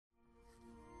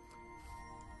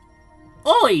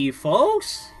Oi,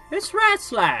 folks! It's Rat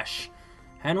Slash,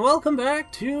 and welcome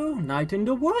back to Night in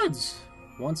the Woods.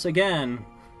 Once again,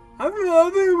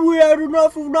 we had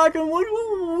enough of Night in the Woods.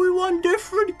 We want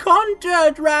different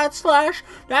content, Rat Slash.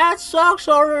 That sucks.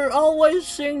 Or always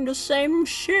seeing the same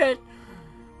shit.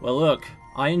 Well, look,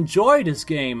 I enjoy this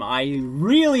game. I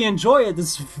really enjoy it.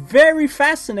 It's very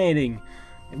fascinating.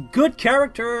 Good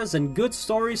characters and good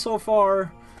story so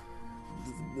far.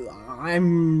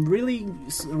 I'm really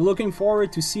looking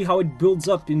forward to see how it builds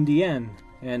up in the end,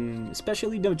 and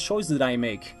especially the choice that I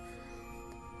make.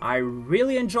 I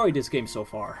really enjoyed this game so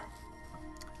far.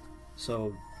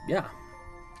 So yeah,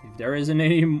 if there isn't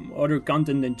any other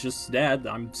content than just that,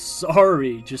 I'm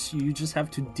sorry. You just have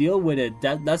to deal with it.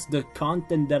 That's the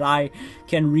content that I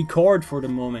can record for the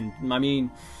moment. I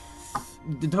mean,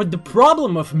 the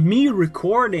problem of me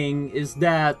recording is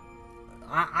that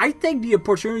I take the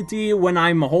opportunity when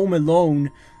I'm home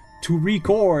alone to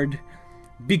record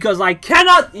because I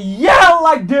cannot yell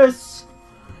like this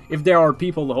if there are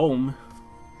people home.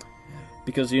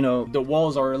 Because, you know, the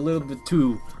walls are a little bit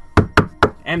too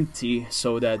empty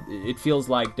so that it feels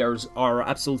like there are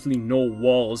absolutely no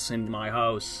walls in my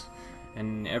house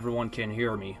and everyone can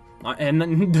hear me.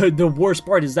 And the worst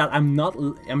part is that I'm not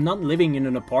living in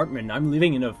an apartment. I'm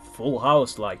living in a full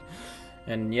house, like.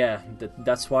 And yeah,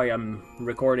 that's why I'm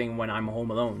recording when I'm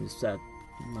home alone, is that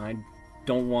I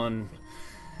don't want...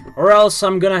 Or else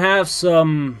I'm gonna have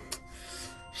some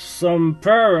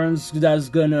parents that's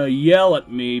gonna yell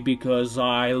at me because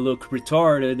I look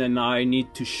retarded and I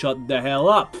need to shut the hell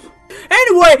up.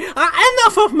 Anyway,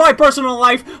 enough of my personal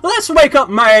life. Let's wake up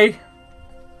my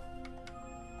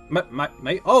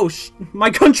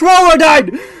controller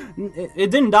died! It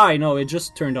didn't die, no, it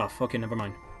just turned off. Okay, never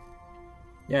mind.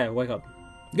 Yeah, wake up.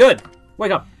 Good!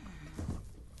 Wake up!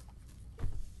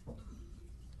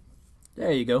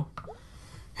 There you go.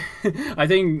 I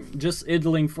think just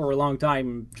idling for a long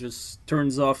time just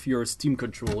turns off your Steam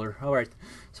controller. Alright.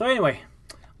 So anyway,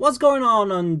 what's going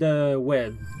on the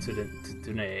web today?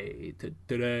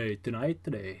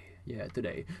 Yeah,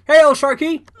 today. Hey, old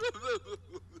Sharky!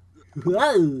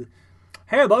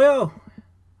 Hey, boyo!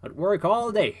 At work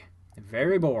all day.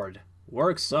 Very bored.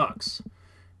 Work sucks.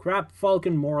 Crap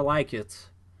Falcon, more like it.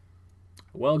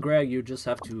 Well, Greg, you just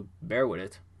have to bear with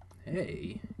it.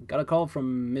 Hey, got a call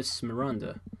from Miss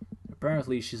Miranda.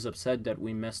 Apparently she's upset that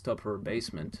we messed up her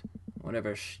basement.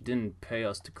 Whatever, she didn't pay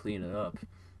us to clean it up.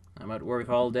 I'm at work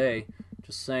all day.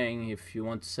 Just saying, if you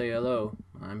want to say hello,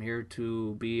 I'm here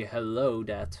to be hello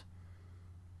dat.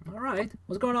 Alright,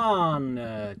 what's going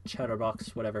on,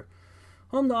 Chatterbox, whatever.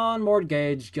 Hold on,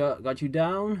 Mortgage got you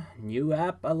down. New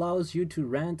app allows you to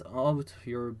rent out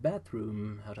your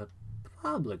bathroom at a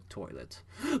public toilet.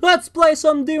 Let's play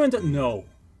some Demon. No.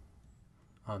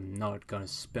 I'm not gonna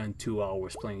spend 2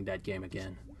 hours playing that game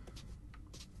again.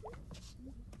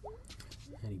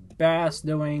 Any bass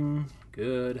doing?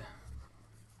 Good.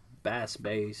 Bass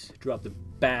base. Drop the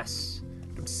bass.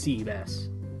 The sea bass.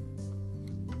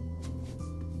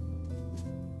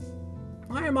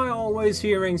 Why am I always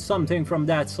hearing something from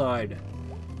that side?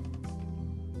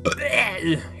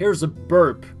 Here's a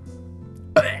burp.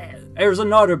 Here's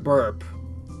another burp.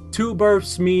 2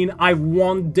 burps mean I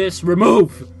want this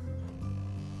removed.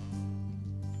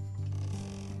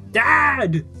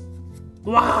 Dad!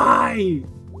 Why?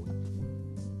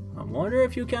 I wonder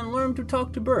if you can learn to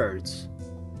talk to birds.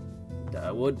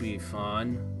 That would be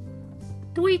fun.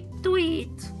 Tweet,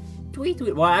 tweet. Tweet,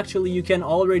 tweet. Well, actually, you can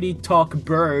already talk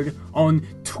bird on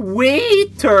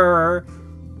Twitter.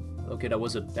 Okay, that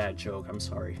was a bad joke. I'm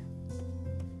sorry.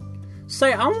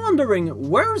 Say, I'm wondering,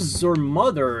 where's your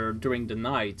mother during the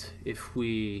night? If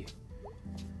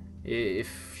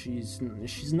she's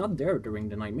not there during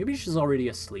the night, maybe she's already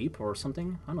asleep or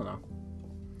something. I don't know.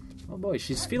 Oh boy,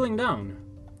 she's feeling down.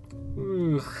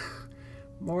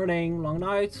 Morning, long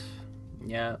night.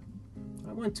 Yeah,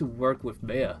 I went to work with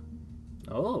Bea.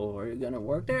 Oh, are you gonna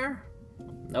work there?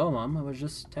 No, Mom, I was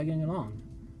just tagging along.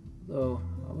 Though,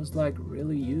 I was like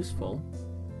really useful.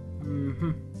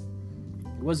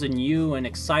 It was a new and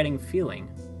exciting feeling.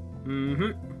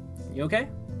 You okay?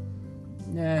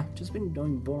 Yeah, just been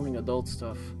doing boring adult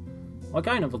stuff. What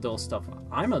kind of adult stuff?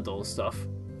 I'm adult stuff.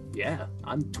 Yeah,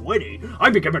 I'm 20. I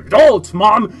became an adult,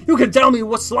 Mom! You can tell me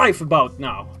what's life about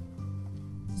now.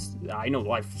 I know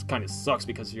life kind of sucks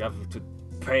because you have to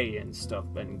pay and stuff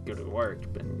and go to work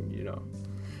and, you know,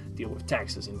 deal with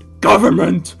taxes and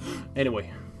government.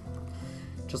 Anyway,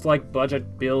 just like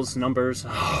budget, bills, numbers.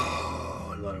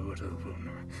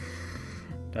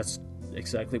 That's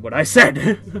exactly what I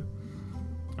said.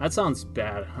 That sounds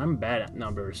bad. I'm bad at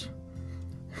numbers.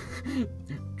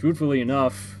 Truthfully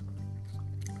enough,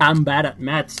 I'm bad at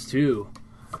maths too.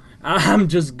 I'm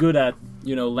just good at,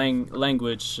 you know,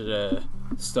 language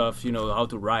stuff, you know, how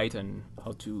to write and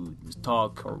how to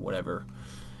talk or whatever.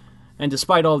 And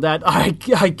despite all that, I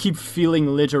keep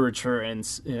feeling literature in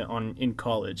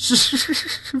college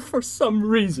for some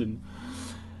reason.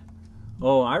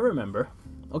 Oh, I remember.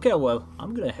 Okay, well,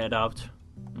 I'm gonna head out.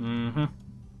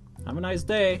 Have a nice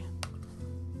day.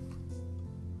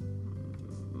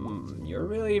 You're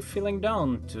really feeling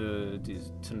down to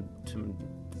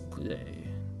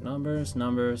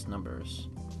numbers.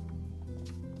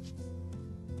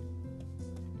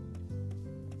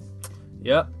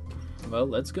 Yep. Well,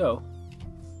 let's go.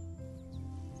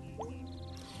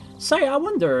 Say, I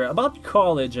wonder about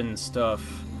college and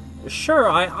stuff. Sure,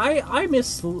 I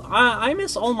miss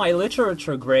all my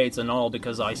literature grades and all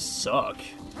because I suck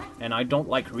and I don't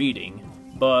like reading.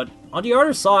 But on the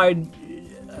other side,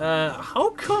 how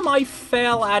come I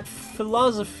fail at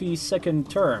philosophy second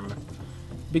term?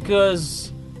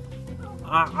 Because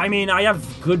I mean, I have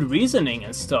good reasoning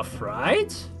and stuff,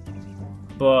 right?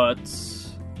 But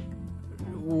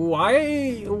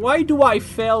why do I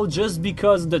fail just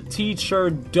because the teacher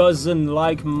doesn't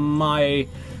like my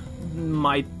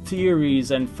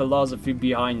theories and philosophy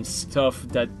behind stuff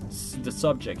that's the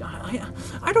subject?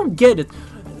 I don't get it.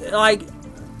 Like,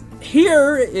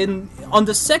 here on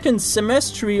the second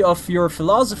semester of your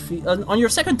philosophy, on your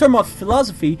second term of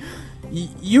philosophy,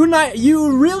 you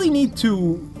really need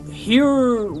to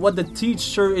hear what the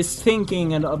teacher is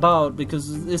thinking and about,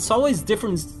 because it's always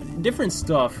different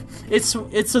stuff.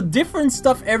 It's a different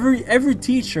stuff every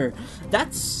teacher.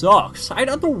 That sucks. I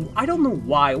don't know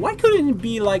why. Why couldn't it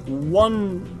be like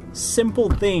one simple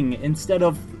thing instead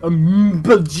of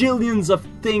bajillions of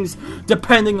things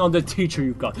depending on the teacher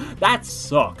you got? That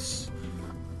sucks.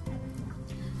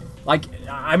 Like,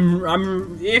 I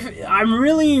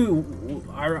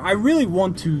really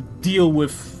want to deal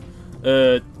with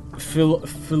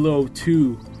Philo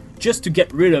 2 just to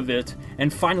get rid of it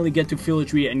and finally get to Philo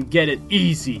 3 and get it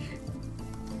easy.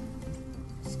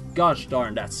 Gosh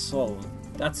darn, that's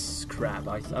crap,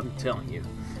 I'm telling you.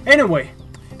 Anyway,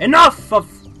 enough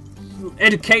of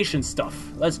education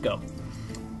stuff. Let's go.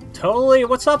 Totally,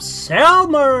 what's up,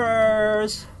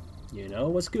 Selmers? You know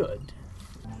what's good.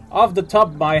 Off the top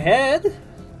of my head,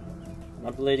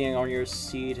 not bleeding on your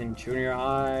seat in junior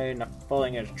high, not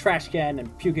falling in a trash can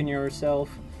and puking yourself,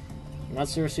 not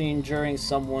seriously injuring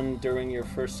someone during your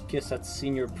first kiss at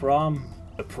senior prom.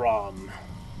 The prom.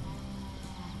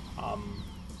 I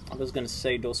was gonna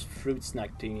say those fruit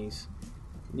snack thingies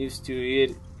you used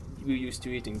to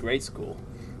eat in grade school.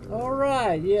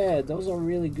 Alright, yeah, those are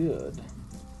really good.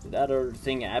 Did that other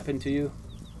thing happen to you?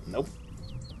 Nope.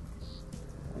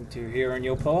 Want to hear a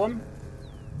new poem?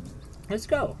 Let's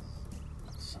go.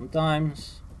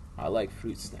 Sometimes I like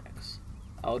fruit snacks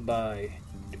out by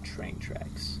the train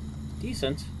tracks.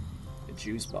 Decent. The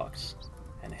juice box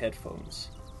and headphones.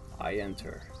 I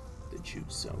enter the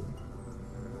juice zone.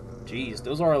 Jeez,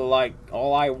 those are like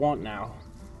all I want now.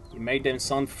 You made them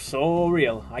sound so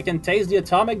real. I can taste the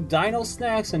atomic dino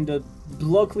snacks and the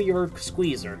blood cleaver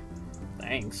squeezer.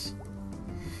 Thanks.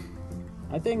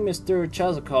 I think Mr.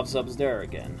 Chazakov's up there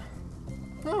again.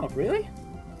 Oh, really?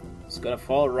 It's gonna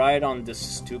fall right on this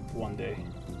stoop one day.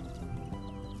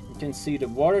 You can see the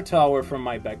water tower from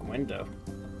my back window.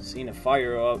 Seen a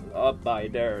fire up by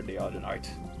there the other night.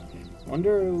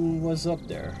 Wonder who was up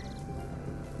there.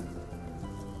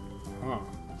 Huh.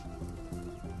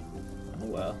 Oh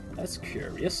well, that's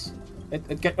curious.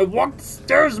 What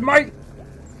stairs, mate?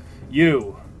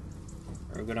 You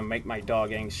are gonna make my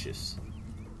dog anxious.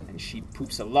 And she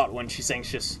poops a lot when she's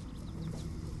anxious.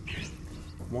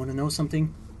 Wanna know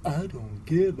something? I don't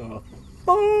give a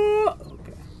fuck.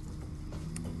 Okay.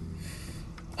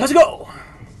 Let's go!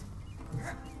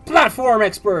 Platform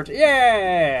expert!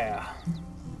 Yeah!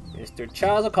 Mr.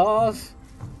 Chazakov.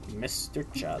 Mr.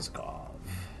 Chazakov.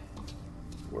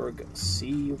 We're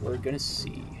gonna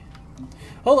see.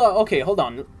 Hold on, okay, hold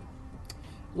on.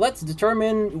 Let's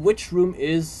determine which room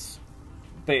is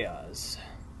Bea's.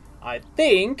 I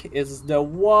think it's the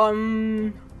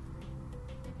one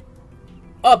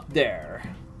up there.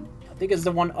 I think it's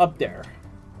the one up there.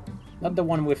 Not the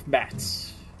one with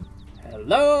bats.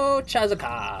 Hello,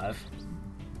 Chazakov.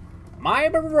 My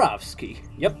Borovsky.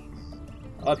 Yep.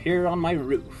 Up here on my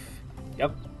roof.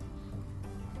 Yep.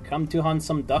 Come to hunt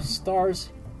some dust stars?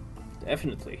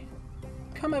 Definitely.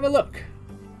 Come have a look.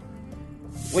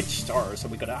 Which stars are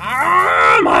we gonna...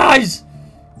 Ah, my eyes!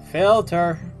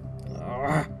 Filter.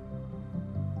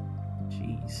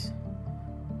 Jeez.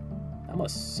 That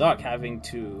must suck having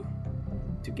to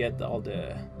get all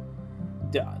the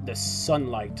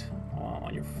sunlight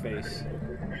on your face.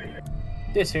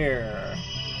 This here.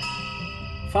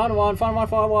 Found one, found one,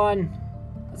 found one.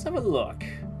 Let's have a look.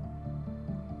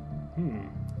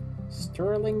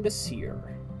 Sterling the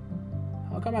Seer.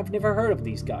 How come I've never heard of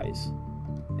these guys?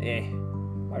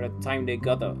 By the time they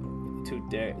got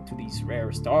to these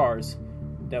rare stars,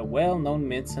 the well-known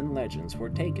myths and legends were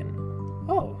taken.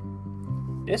 Oh,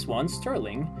 this one,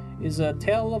 Sterling, is a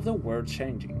tale of the world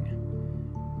changing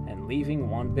and leaving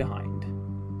one behind.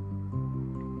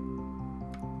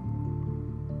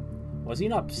 Was he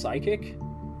not psychic?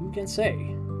 Who can say?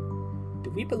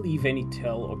 Do we believe any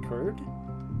tale occurred?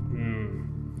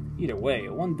 Either way,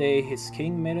 one day his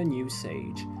king met a new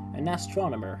sage, an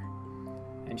astronomer,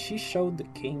 and she showed the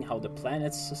king how the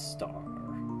planets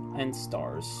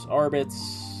stars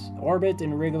orbit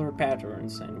in regular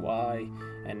patterns and why,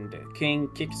 and the king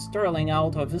kicked Sterling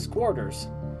out of his quarters,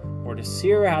 for the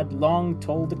seer had long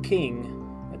told the king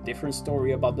a different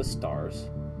story about the stars.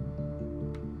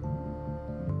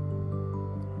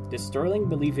 Did Sterling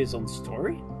believe his own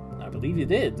story? I believe he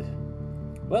did.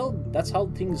 Well, that's how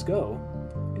things go.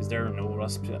 Is there no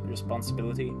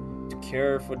responsibility to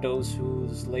care for those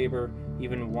whose labor,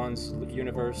 even one's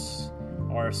universe,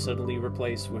 are suddenly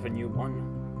replaced with a new one?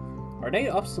 Are they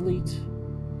obsolete?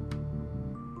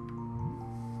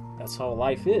 That's how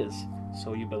life is,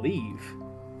 so you believe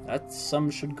that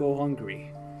some should go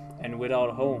hungry and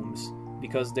without homes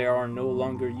because they are no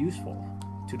longer useful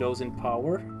to those in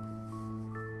power?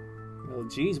 Well,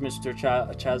 geez, Mr.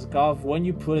 Chazkov, when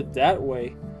you put it that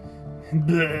way.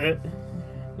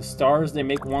 The stars, they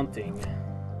make one thing.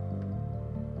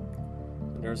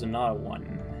 There's another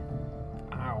one.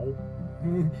 Ow.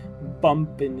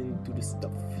 Bumping into the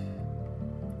stuff.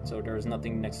 So there's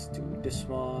nothing next to this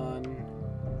one.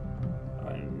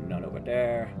 None over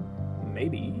there.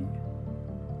 Maybe.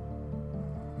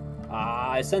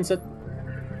 I sense it.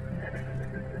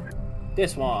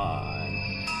 This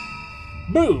one.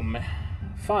 Boom!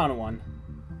 Found one.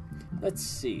 Let's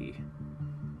see.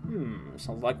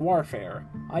 Sounds like warfare.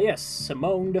 Ah yes,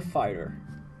 Simone the Fighter.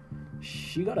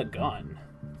 She got a gun.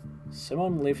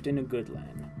 Simone lived in a good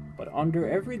land, but under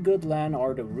every good land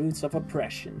are the roots of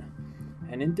oppression.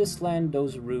 And in this land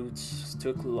those roots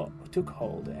took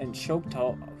hold and choked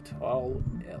out all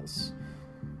else.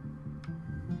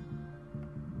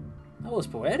 That was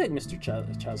poetic, Mr.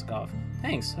 Chazkov.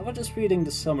 Thanks, I was just reading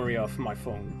the summary off my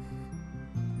phone.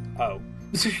 Oh.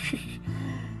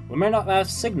 We may not have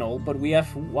signal, but we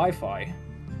have Wi-Fi.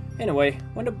 Anyway,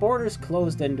 when the borders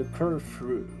closed and the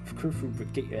curfew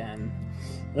began,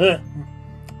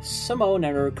 Simone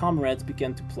and her comrades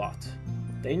began to plot.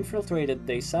 They infiltrated,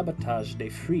 they sabotaged, they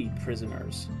freed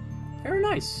prisoners. Very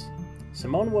nice.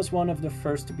 Simone was one of the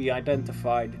first to be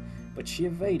identified, but she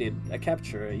evaded a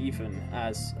capture even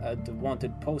as the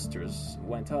wanted posters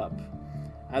went up.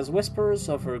 As whispers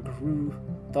of her grew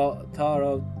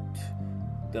throughout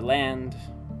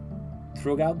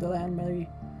the land, maybe,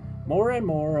 more and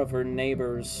more of her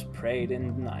neighbors prayed in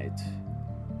the night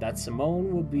that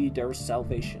Simone would be their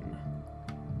salvation.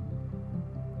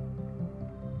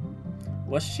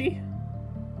 Was she?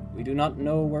 We do not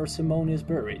know where Simone is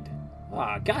buried.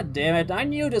 Ah, god damn it, I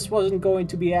knew this wasn't going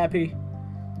to be happy.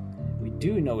 We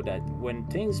do know that when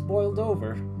things boiled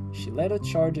over, she led a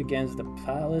charge against the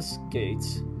palace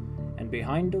gates, and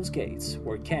behind those gates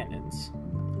were cannons.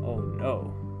 Oh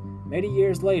no. Many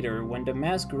years later, when the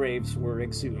mass graves were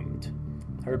exhumed,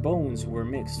 her bones were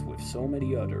mixed with so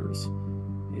many others.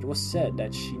 It was said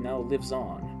that she now lives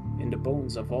on, in the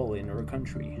bones of all in her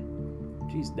country.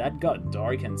 Jeez, that got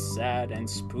dark and sad and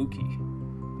spooky.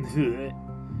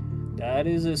 That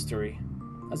is history.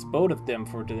 That's both of them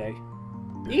for today.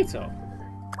 Ito.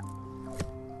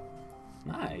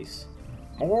 Nice.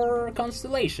 More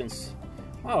constellations.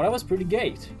 Wow, that was pretty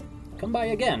great. Come by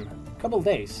again. Couple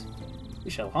days. We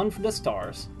shall hunt for the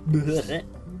stars.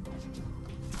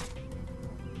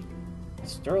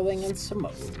 Sterling and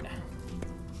Simone.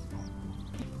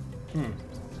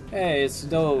 Hey, it's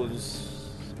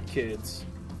those kids.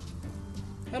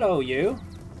 Hello, you.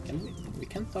 We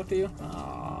can't talk to you?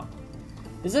 Ah.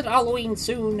 Is it Halloween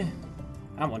soon?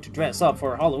 I want to dress up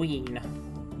for Halloween.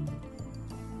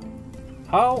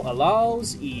 How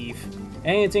allows Eve?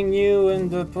 Anything new in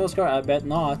the postcard? I bet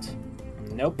not.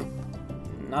 Nope.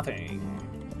 Nothing.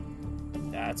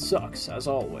 That sucks, as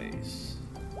always.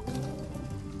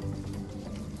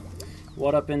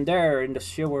 What up in there in the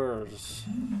sewers?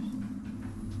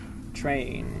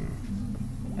 Train.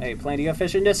 Hey, plenty of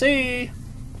fish in the sea!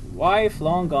 Wife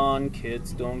long gone,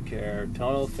 kids don't care.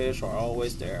 Tunnel fish are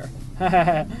always there.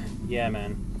 Haha, yeah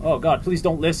man. Oh god, please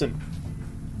don't listen.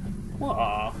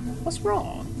 Aw, what's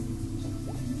wrong?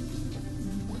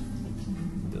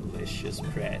 delicious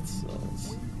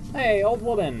pretzels. Hey, old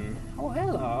woman. Oh,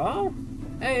 hello.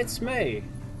 Hey, it's me.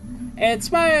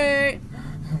 It's me! I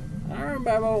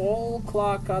remember old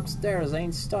clock upstairs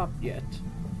ain't stopped yet.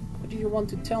 What do you want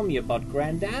to tell me about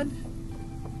Granddad?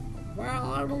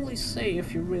 Well, I'll only say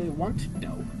if you really want to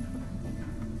know.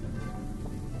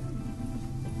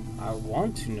 I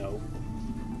want to know.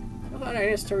 You've got a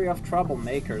history of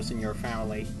troublemakers in your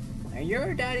family, and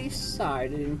your daddy's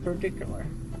side in particular.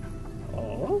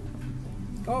 Oh?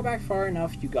 Go back far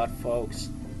enough, you got folks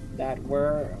that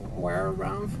were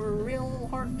around for real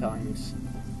hard times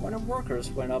when the workers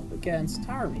went up against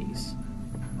armies.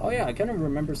 Oh yeah, I kind of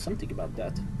remember something about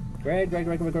that.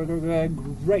 Great-grandpa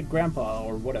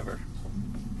or whatever.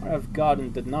 I've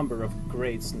gotten the number of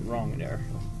greats wrong there.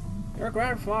 Your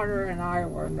grandfather and I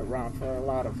weren't around for a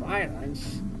lot of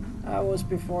violence. That was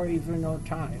before even no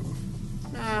time.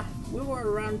 Nah, we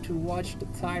were around to watch the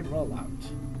tide roll out.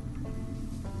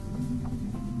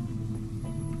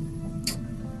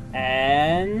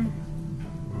 And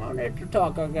no need to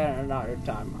talk again another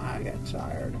time. I get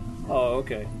tired. Oh,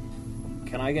 okay.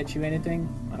 Can I get you anything?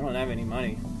 I don't have any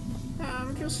money.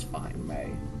 I'm just fine, May.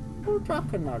 We'll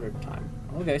talk another time.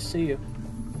 Okay, see you.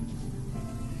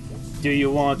 Do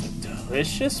you want a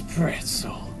delicious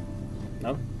pretzel?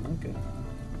 No? Okay.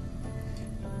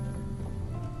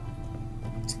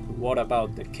 What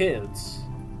about the kids?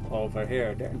 Over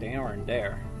here, they aren't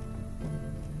there.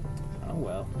 Oh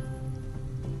well.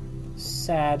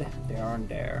 Sad they aren't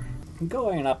there. I'm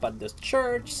going up at this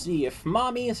church, see if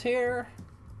Mommy is here.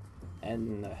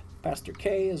 And Pastor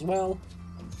K as well.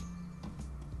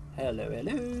 Hello,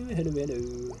 hello, hello,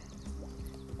 hello.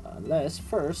 Unless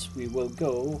first we will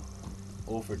go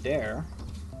over there,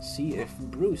 see if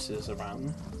Bruce is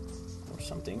around or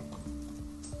something.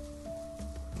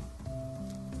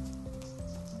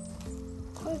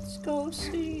 Let's go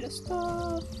see the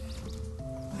stuff.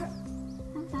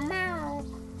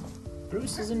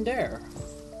 Bruce isn't there.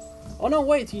 Oh no,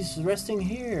 wait, he's resting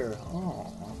here.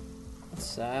 Oh, that's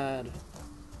sad.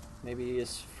 Maybe he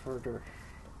is further.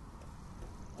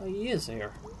 Oh, he is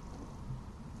here.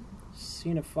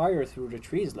 Seen a fire through the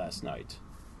trees last night.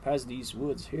 Past these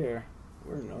woods here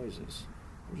were noises.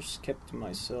 I just kept to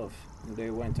myself and they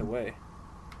went away.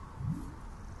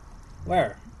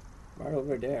 Where? Right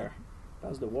over there.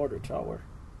 Past the water tower.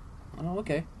 Oh,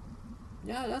 okay.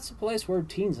 Yeah, that's a place where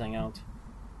teens hang out.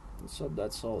 And so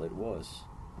that's all it was.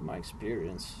 In my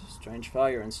experience, strange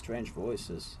fire and strange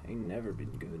voices ain't never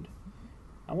been good.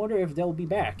 I wonder if they'll be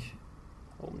back.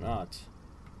 Or not.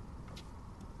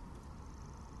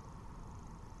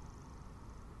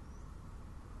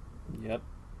 Yep.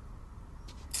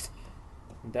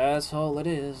 That's all it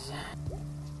is.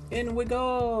 In we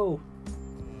go!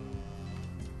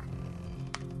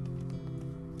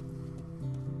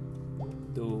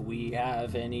 Do we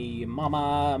have any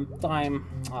mama time?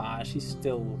 Ah, she's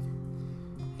still...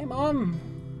 Hey, Mom!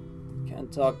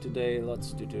 Can't talk today,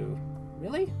 lots to do.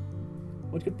 Really?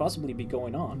 What could possibly be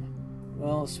going on?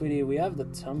 Well, sweetie, we have the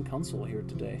town council here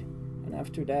today. And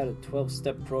after that, a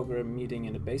 12-step program meeting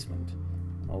in the basement.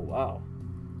 Oh, wow.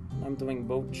 I'm doing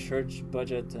both church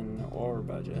budget and our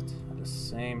budget at the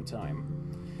same time.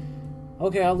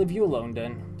 Okay, I'll leave you alone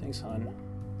then. Thanks, hon.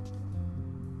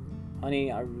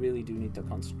 Honey, I really do need to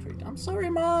concentrate. I'm sorry,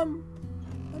 Mom.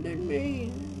 I didn't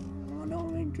mean. I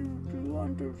don't mean to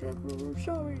I'm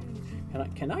sorry.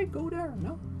 Can I go there?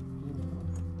 No.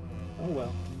 Oh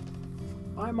well.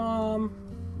 Bye, Mom.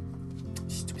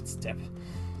 Stupid step.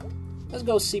 Let's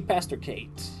go see Pastor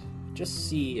Kate. Just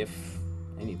see if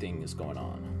anything is going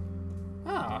on.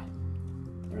 Ah,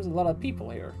 there's a lot of people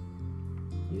here.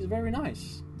 He's very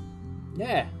nice.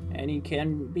 Yeah, and he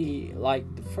can be like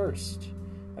the first.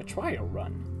 A trial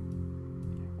run.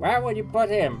 Where would you put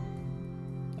him?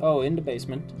 Oh, in the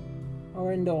basement.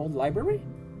 Or in the old library?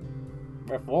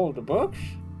 With all the books?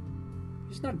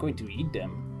 He's not going to eat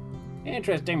them.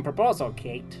 Interesting proposal,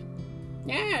 Kate.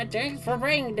 Yeah, thanks for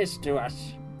bringing this to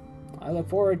us. I look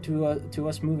forward to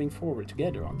us moving forward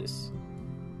together on this.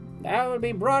 That will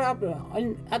be brought up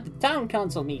at the town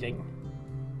council meeting.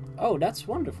 Oh, that's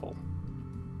wonderful.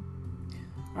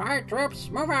 Alright, troops,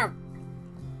 move out.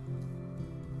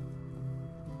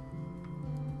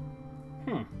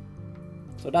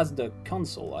 So that's the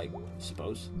console, I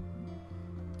suppose.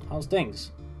 How's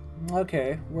things?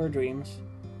 Okay, we're dreams.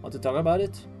 Want to talk about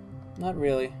it? Not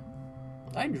really.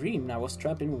 I dreamed I was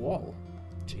trapped in a wall.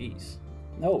 Jeez.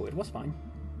 No, it was fine.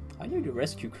 I knew the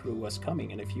rescue crew was coming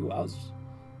in a few hours,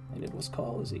 and it was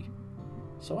cozy.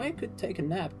 So I could take a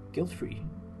nap guilt-free.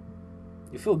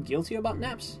 You feel guilty about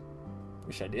naps?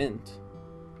 Wish I didn't.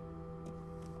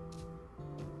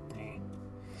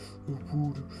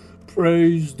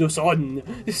 Praise the sun.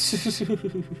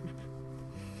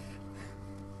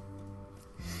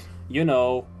 You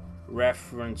know,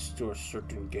 reference to a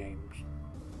certain games.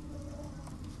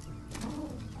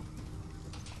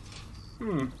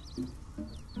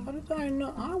 How did I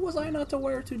not? How was I not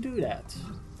aware to do that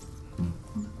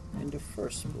in the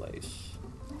first place?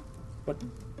 But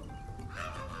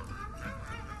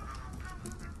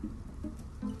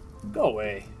go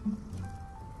away.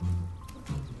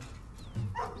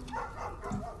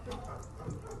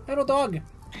 Little dog.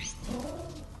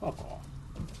 Oh.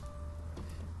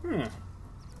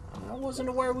 I wasn't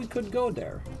aware we could go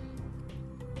there.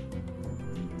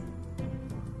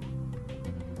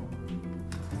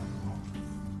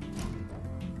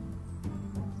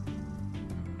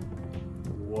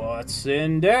 What's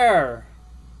in there?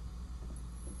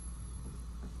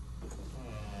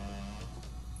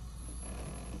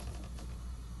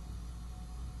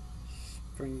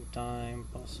 Springtime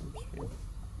possums.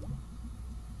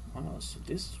 Wow, so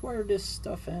this is where this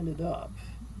stuff ended up.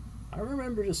 I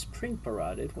remember the spring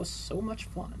parade, it was so much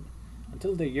fun.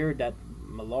 Until the year that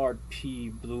Millard P.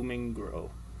 Bloominggrow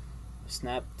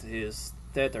snapped his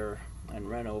tether and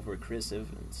ran over Chris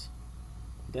Evans.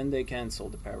 Then they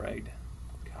canceled the parade.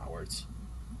 Cowards.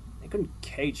 They couldn't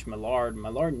cage Millard.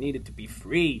 Millard needed to be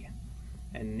free.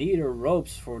 And neither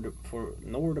ropes nor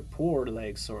the poor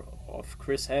legs of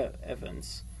Chris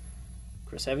Evans.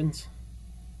 Chris Evans?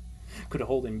 Could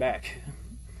hold him back.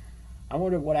 I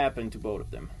wonder what happened to both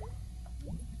of them.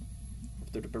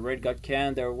 After the parade got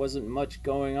canned, there wasn't much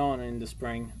going on in the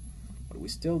spring, but we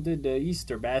still did the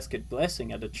Easter basket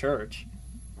blessing at the church.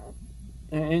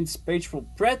 And special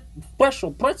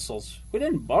pretzels. We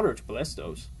didn't bother to bless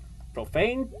those.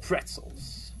 Profane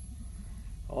pretzels.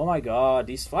 Oh my god,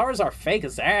 these flowers are fake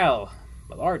as hell.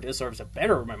 Millard deserves a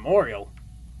better memorial.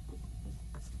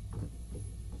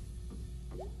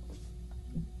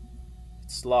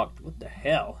 It's locked. What the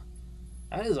hell?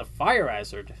 That is a fire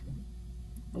hazard.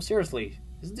 No, seriously.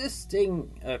 Is this thing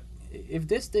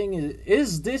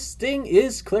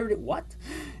is clearly what?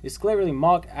 Is clearly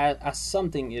marked as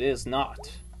something it is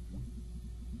not.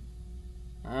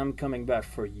 I'm coming back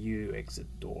for you, exit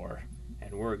door,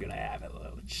 and we're gonna have a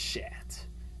little chat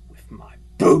with my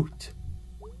boot.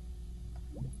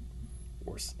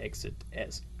 Or exit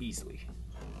as easily.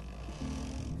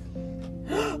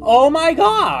 Oh my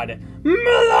god!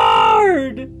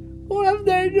 Millard! What have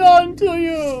they done to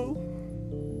you?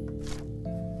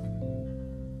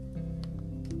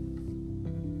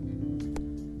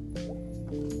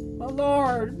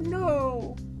 Millard,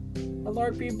 no!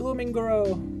 Millard P.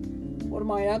 Bloominggrow. One of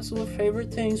my absolute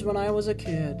favorite things when I was a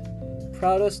kid.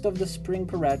 Proudest of the spring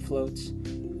parade floats.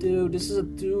 Dude, this is a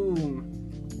doom.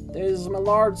 This is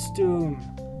Millard's doom.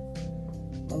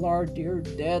 Millard, you're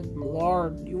dead.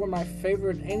 Millard, you were my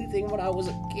favorite anything when I was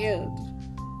a kid.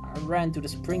 I ran to the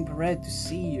spring parade to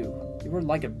see you. You were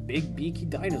like a big beaky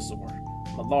dinosaur.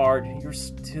 Millard, you're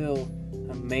still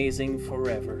amazing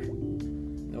forever.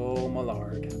 Oh,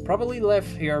 Millard. Probably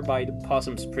left here by the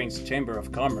Possum Springs Chamber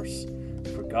of Commerce.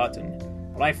 Forgotten.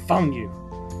 But I found you.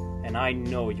 And I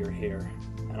know you're here.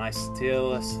 And I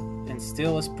still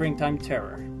instill a springtime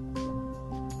terror.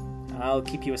 I'll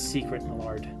keep you a secret,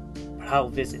 Millard. But I'll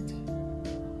visit.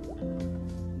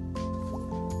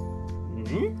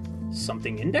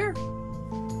 Something in there?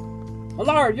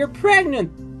 Millard, you're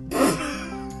pregnant!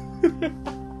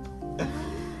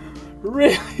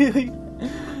 Really?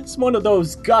 It's one of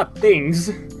those God things.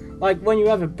 Like when you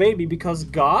have a baby because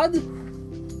God?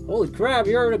 Holy crap,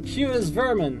 you're the cutest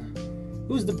vermin.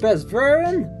 Who's the best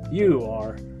vermin? You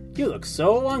are. You look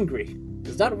so hungry.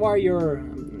 Is that why you're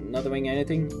not doing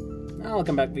anything? I'll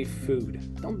come back with food.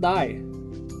 Don't die.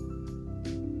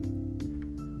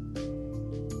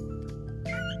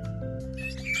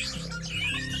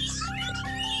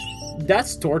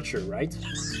 That's torture, right?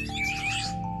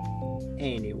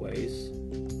 Anyways.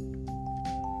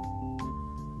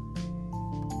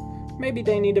 Maybe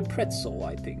they need a pretzel,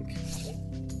 I think.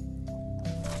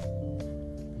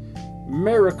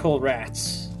 Miracle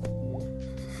rats.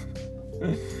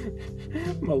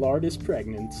 Millard is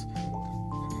pregnant.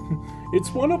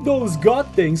 It's one of those God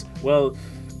things. Well,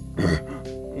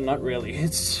 not really.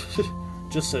 It's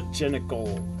just a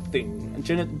genetical thing. A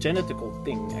genetical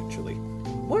thing, actually.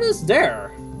 What is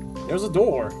there? There's a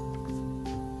door.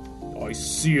 I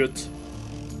see it.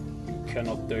 You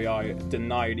cannot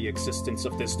deny the existence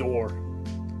of this door.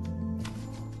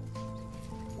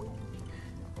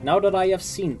 Now that I have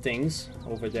seen things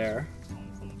over there,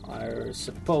 I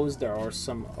suppose there are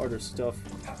some other stuff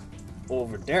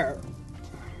over there.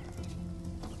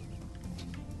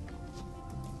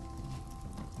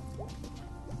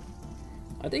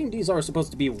 I think these are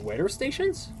supposed to be weather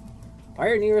stations?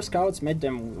 Pioneer Scouts met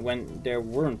them when they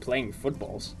weren't playing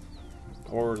footballs.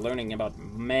 Or learning about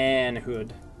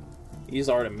manhood. These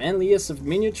are the manliest of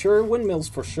miniature windmills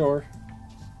for sure.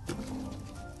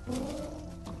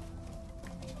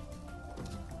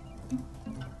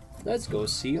 Let's go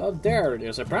see up there.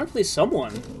 There's apparently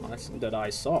someone that I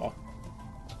saw.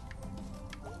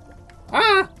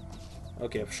 Ah!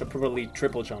 Okay, I should probably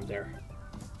triple jump there.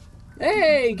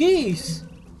 Hey, geese!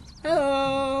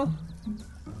 Hello!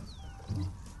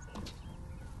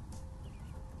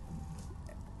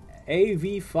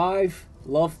 AV5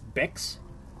 love Bex.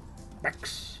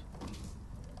 Bex.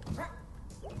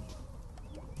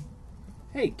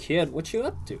 Hey kid, what you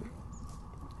up to?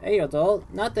 Hey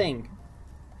adult, nothing.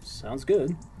 Sounds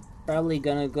good. Probably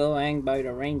gonna go hang by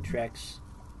the rain tracks.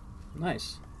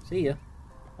 Nice. See ya.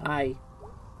 Bye.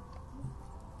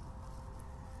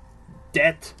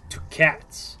 Death to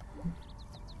cats.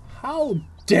 How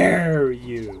dare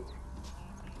you?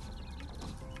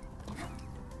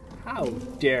 How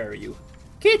dare you?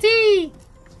 Kitty!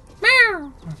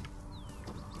 Meow!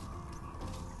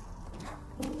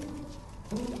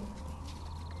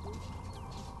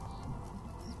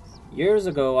 Years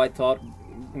ago, I thought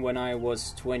when I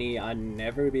was 20, I'd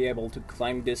never be able to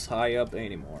climb this high up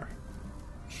anymore.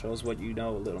 Shows what you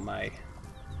know, little May.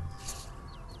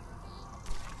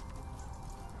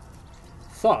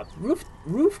 Thought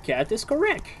roof cat is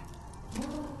correct.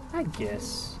 I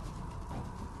guess.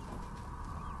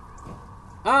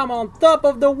 I'm on top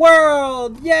of the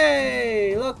world!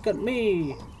 Yay! Look at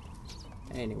me!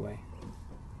 Anyway.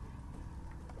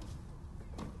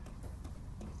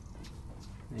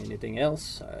 Anything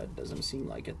else? Doesn't seem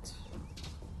like it.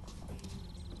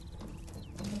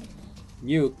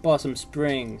 Nuke Possum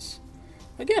Springs.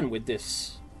 Again with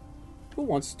this. Who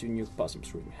wants to nuke Possum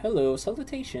Springs? Hello,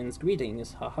 salutations,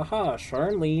 greetings, ha ha ha,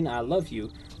 Charlene, I love you.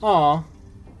 Aw.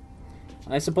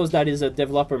 I suppose that is a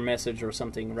developer message or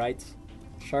something, right?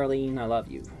 Charlene, I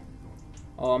love you.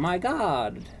 Oh my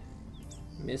god.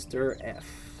 Mr. F.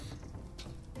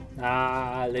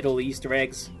 Ah, little Easter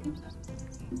eggs.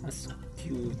 That's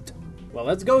cute. Well,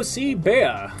 let's go see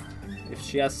Bea, if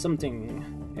she has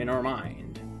something in her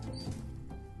mind.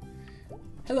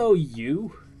 Hello,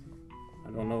 you. I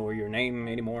don't know your name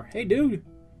anymore. Hey, dude.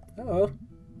 Hello.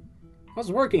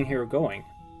 How's working here going?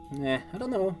 I don't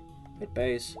know. It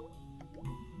pays.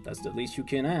 That's the least you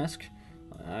can ask.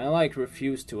 I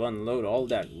refuse to unload all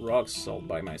that rock salt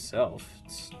by myself.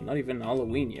 It's not even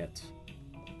Halloween yet.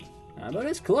 But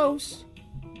it's close.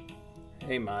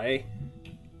 Hey, Mai.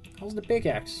 How's the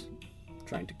pickaxe?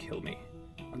 Trying to kill me.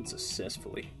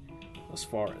 Unsuccessfully. Thus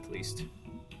far, at least.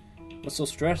 What's so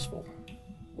stressful?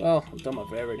 Well, on top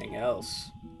of everything else,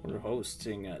 we're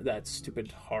hosting that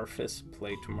stupid Harfest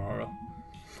play tomorrow.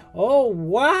 Oh,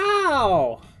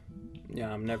 wow!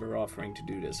 Yeah, I'm never offering to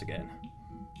do this again.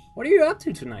 What are you up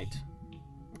to tonight?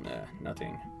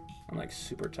 Nothing. I'm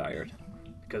super tired.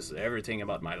 Because everything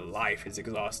about my life is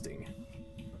exhausting.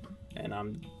 And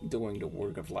I'm doing the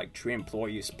work of 3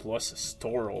 employees plus a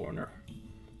store owner.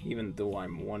 Even though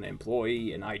I'm one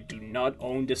employee and I do not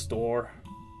own the store.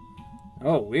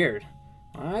 Oh, weird.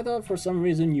 I thought for some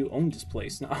reason you own this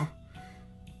place now.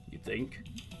 You think?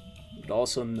 But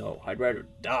also no, I'd rather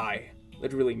die.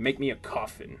 Literally make me a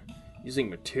coffin. Using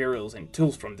materials and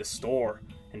tools from the store.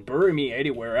 And bury me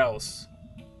anywhere else.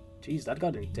 Jeez, that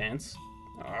got intense.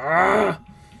 Ah!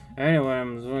 Anyway,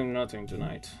 I'm doing nothing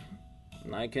tonight.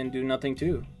 And I can do nothing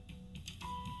too.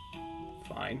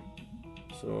 Fine.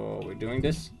 So, we're doing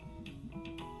this?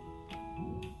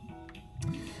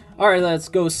 Alright, let's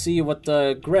go see what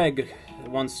Greg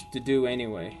wants to do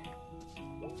anyway.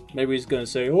 Maybe he's gonna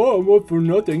say, oh, I'm up for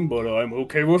nothing, but I'm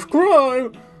okay with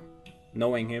crime!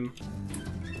 Knowing him.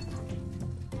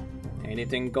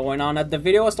 Anything going on at the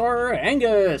video store?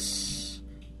 Angus!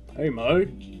 Hey, Mo.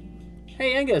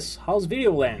 Hey, Angus, how's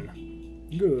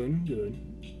Videoland? Good, good.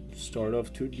 Start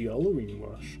off to the Halloween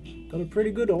rush. Got a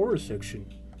pretty good horror section.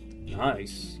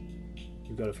 Nice.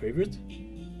 You got a favorite?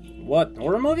 What,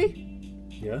 horror movie?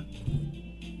 Yeah.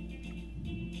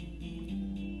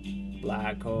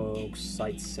 Black Oaks,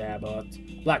 Site Sabbath.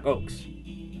 Black Oaks.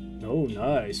 Oh,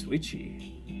 nice.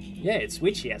 Witchy. Yeah, it's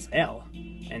witchy as hell.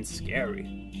 And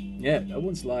scary. Yeah, that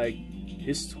one's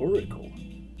historical.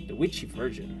 The witchy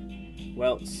version.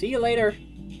 Well, see you later.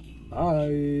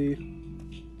 Bye.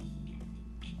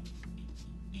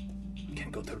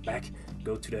 Can't go to the back.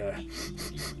 Go to the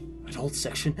adult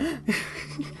section.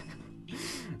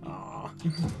 Aww.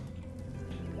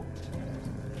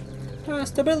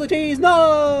 Stabilities,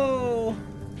 no!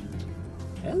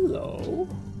 Hello?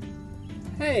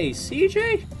 Hey,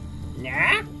 CJ?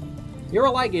 Nah? You were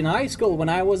like in high school when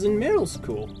I was in middle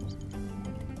school.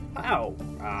 Oh,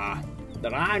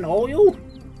 did I know you?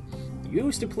 You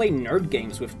used to play nerd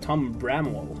games with Tom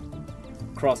Bramwell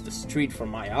across the street from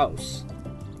my house.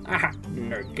 Aha,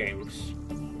 nerd games.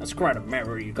 That's quite a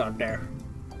memory you got there.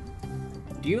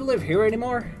 Do you live here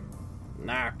anymore?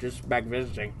 Nah, just back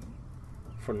visiting.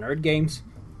 For nerd games?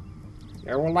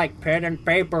 They were like pen and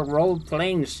paper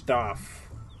role-playing stuff.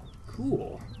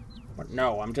 Cool. But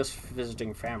no, I'm just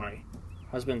visiting family.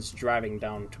 Husband's driving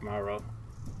down tomorrow.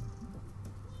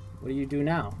 What do you do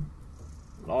now?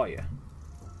 Lawyer.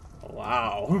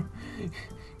 Wow.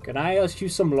 Can I ask you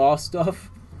some law stuff?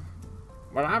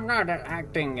 Well, I'm not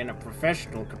acting in a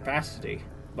professional capacity.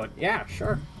 But yeah,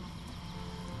 sure.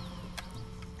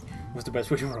 What's the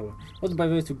best way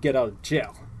to get out of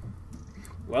jail?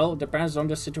 Well, it depends on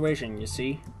the situation, you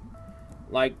see.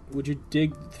 Like, would you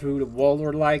dig through the wall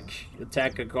or like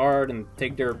attack a guard and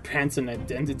take their pants and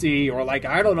identity? Or like,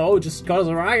 I don't know, just cause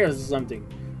a riot or something?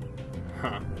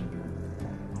 Huh.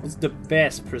 What's the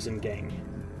best prison gang?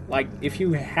 Like, if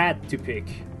you had to pick.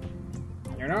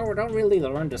 You know, we don't really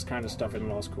learn this kind of stuff in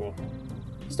law school.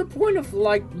 What's the point of,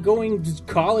 like, going to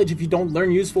college if you don't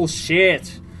learn useful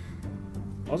shit?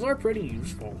 Those are pretty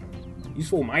useful.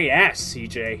 Useful my ass,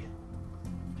 CJ.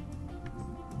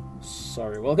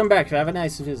 Sorry, welcome back. Have a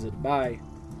nice visit. Bye.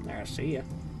 I'll see ya.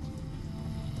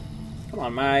 Come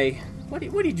on, Mai. Why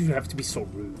did you have to be so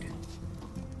rude?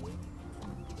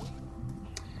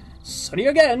 Sunny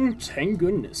again, thank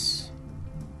goodness.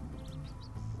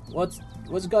 What's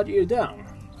got you down?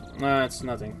 It's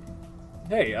nothing.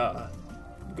 Hey,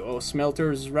 Go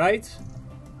Smelters, right?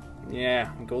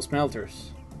 Yeah, Go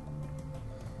Smelters.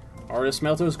 Are the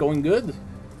Smelters going good?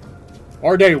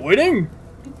 Are they winning?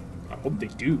 I hope they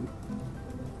do.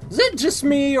 Is it just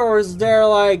me, or is there,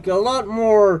 like, a lot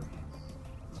more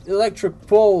electric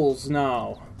poles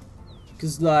now?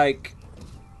 Because, like,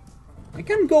 I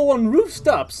can go on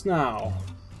rooftops now.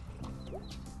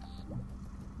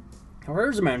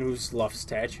 Here's a man who loves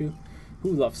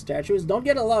statues. Don't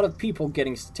get a lot of people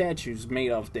getting statues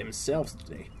made of themselves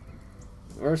today.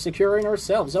 We're securing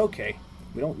ourselves, okay.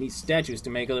 We don't need statues to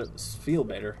make us feel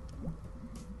better.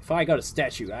 If I got a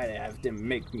statue, I'd have them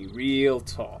make me real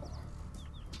tall.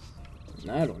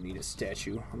 I don't need a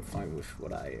statue. I'm fine with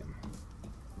what I am.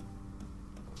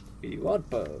 Video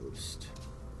outpost.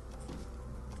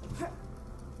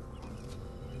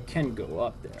 Can't go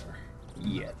up there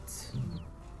yet.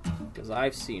 Because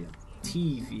I've seen a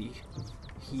TV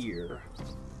here.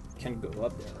 Can't go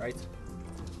up there, right?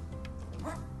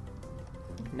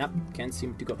 Nope, can't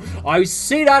seem to go. I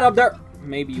see that up there!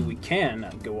 Maybe we can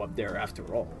go up there after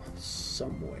all.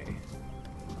 Some way.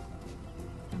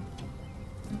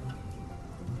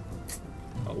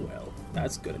 Oh well,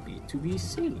 that's gonna be to be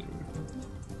seen.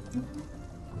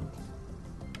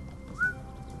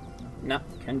 Nah,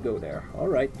 can't go there.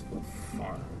 Alright,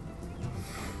 farm.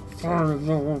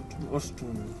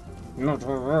 Not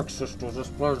have access to this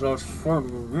place that's far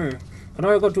from me. Can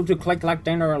I go to the click-clack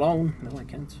dinner alone? No, I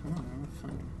can't. Oh,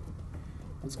 fine.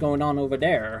 What's going on over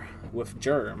there with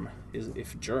Germ?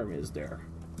 If Germ is there.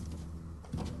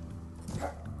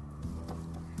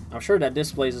 I'm sure that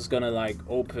this place is gonna, like,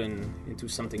 open into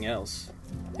something else.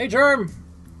 Hey, Germ!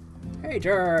 Hey,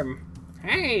 Germ!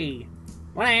 Hey!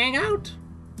 Wanna hang out?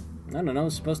 I don't know,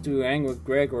 supposed to hang with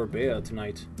Greg or Bea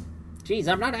tonight. Jeez,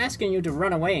 I'm not asking you to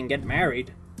run away and get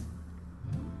married.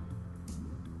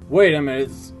 Wait a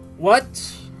minute.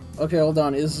 What? Okay, hold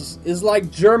on. Is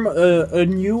like Germ a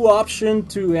new option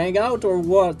to hang out or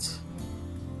what?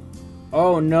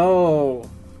 Oh no.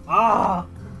 Ah!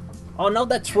 Oh no,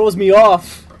 that throws me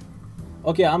off.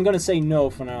 Okay, I'm gonna say no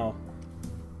for now.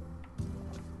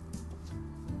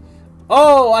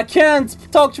 Oh, I can't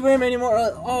talk to him anymore.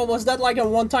 Oh, was that like a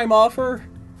one-time offer?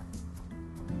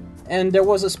 And there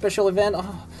was a special event?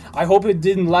 Oh, I hope it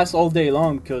didn't last all day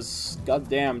long, because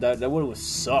goddamn, that would have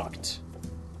sucked.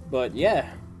 But yeah.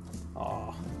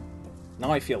 Oh,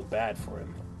 now I feel bad for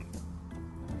him.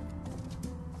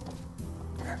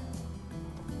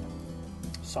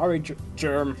 Sorry,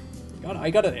 Germ. I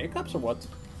got a hiccups or what?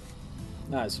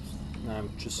 Nah, I'm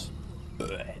just...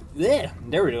 Yeah,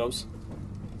 there it goes.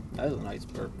 That's a nice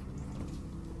burp.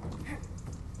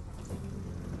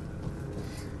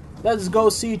 Let's go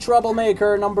see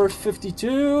Troublemaker number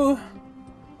 52.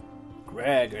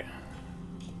 Greg.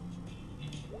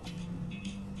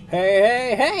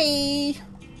 Hey!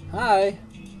 Hi.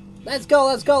 Let's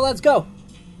go!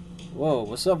 Whoa,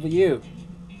 what's up with you?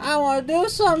 I want to do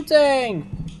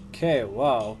something! Okay,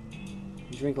 wow.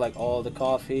 You drink like all the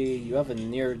coffee. You have a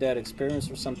near-death experience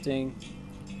or something.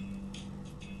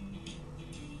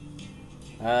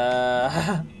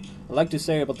 I like to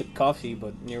say about the coffee,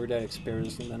 but near that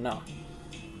experience, no.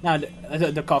 Now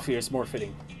the coffee is more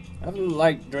fitting. I have to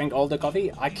like drink all the coffee.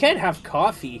 I can't have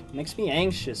coffee. It makes me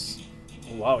anxious.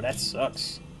 Wow, that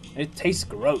sucks. It tastes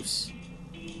gross.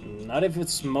 Not if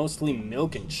it's mostly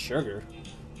milk and sugar.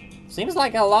 Seems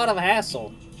like a lot of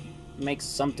hassle. Makes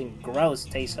something gross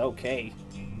taste okay.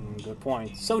 Good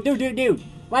point. So, dude,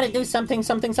 wanna do something?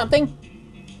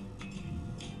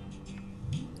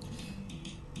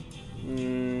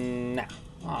 Nah.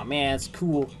 Aw, man, it's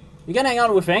cool. You can hang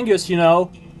out with Angus, you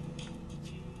know.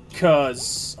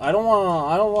 Cause I don't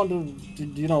want to,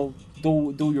 you know,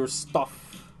 do your stuff.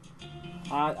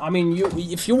 I mean,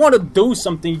 if you want to do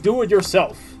something, do it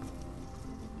yourself.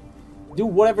 Do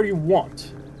whatever you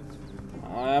want.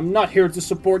 I'm not here to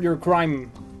support your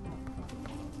crime.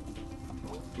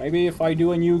 Maybe if I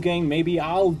do a new game, maybe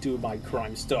I'll do my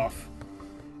crime stuff.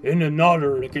 In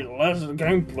another, get less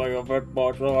gameplay of it,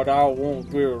 but I won't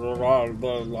be around,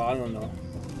 but I don't know.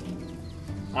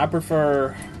 I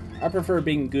prefer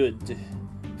being good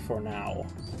for now.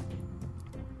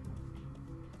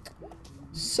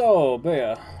 So, Bea,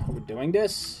 are we doing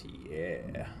this?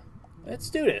 Yeah. Let's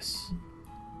do this.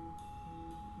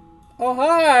 Oh,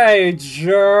 hi,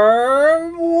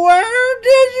 Germ! Where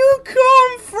did you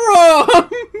come from?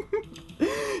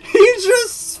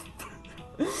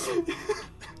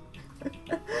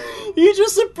 He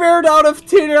just appeared out of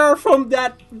thin air from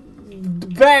that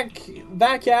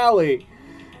back alley.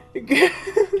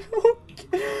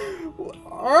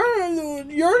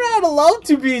 You're not allowed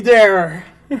to be there,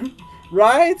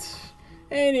 right?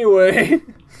 Anyway,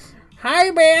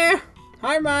 hi, Bear.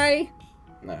 Hi, Mai.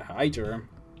 Hi, Germ.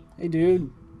 Hey,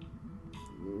 dude.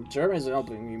 Germ is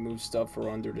helping me move stuff from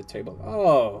under the table.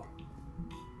 Oh.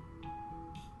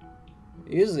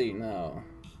 Is he now?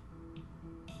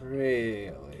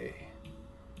 Really?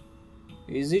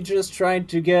 Is he just trying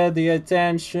to get the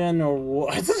attention or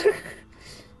what?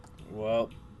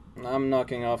 Well, I'm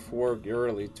knocking off work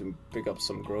early to pick up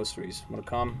some groceries. Wanna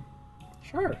come?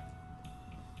 Sure.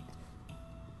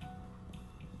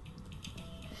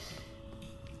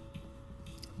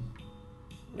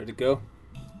 Ready to go?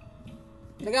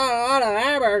 I got a lot of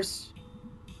hammers.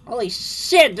 Holy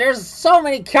shit, there's so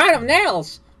many kind of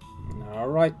nails.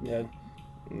 Alright, Ned.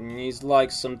 He's like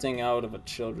something out of a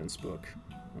children's book.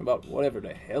 About whatever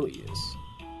the hell he is.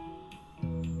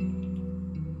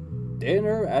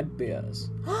 Dinner at Bea's.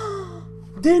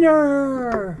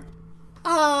 Dinner!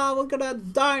 Ah, we're gonna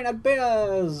dine at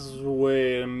Bea's.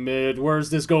 Wait a minute, where's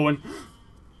this going?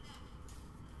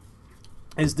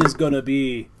 Is this gonna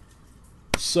be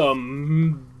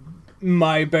some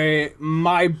my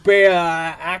Bea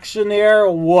action here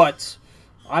or what?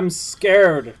 I'm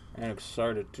scared and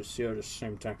excited to see her at the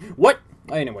same time. What?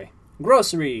 Anyway,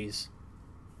 groceries.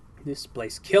 This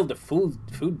place killed the food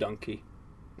donkey.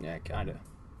 Yeah, kinda.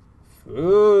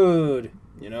 Food.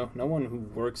 You know, no one who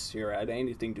works here had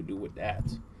anything to do with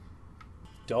that.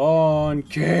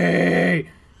 Donkey!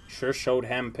 Sure showed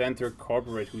Ham Panther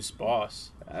Corporate who's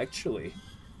boss. Actually,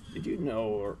 did you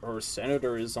know our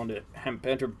senator is on the Ham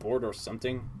Panther board or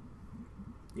something?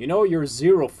 You know you're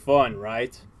zero fun,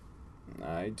 right?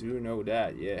 I do know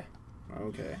that, yeah.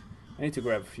 Okay. I need to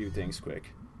grab a few things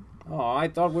quick. Oh, I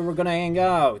thought we were gonna hang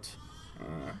out.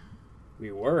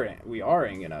 We are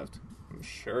hanging out. I'm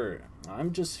sure.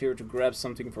 I'm just here to grab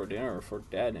something for dinner for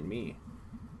Dad and me.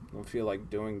 Don't feel like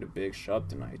doing the big shop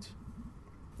tonight.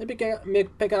 Let me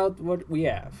pick out what we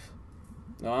have.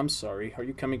 No, I'm sorry. Are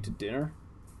you coming to dinner?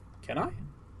 Can I?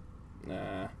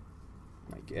 Nah.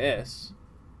 I guess.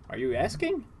 Are you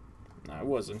asking? No, I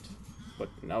wasn't. But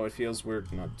now it feels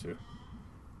weird not to.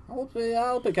 I'll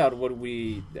pick out what we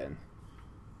eat then.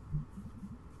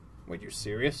 Wait, you're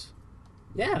serious?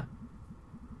 Yeah.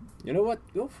 You know what?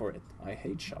 Go for it. I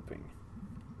hate shopping.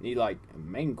 Need like a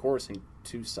main course and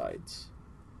 2 sides.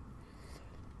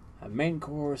 A main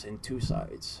course and 2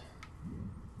 sides.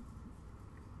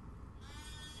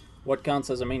 What counts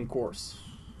as a main course?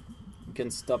 You can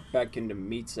stop back in the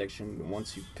meat section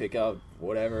once you pick out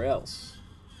whatever else.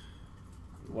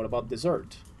 What about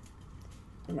dessert?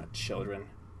 We're not children.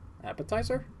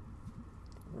 Appetizer?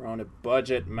 We're on a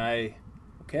budget, May.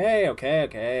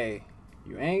 Okay.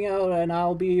 You hang out and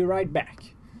I'll be right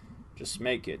back. Just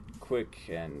make it quick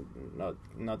and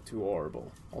not too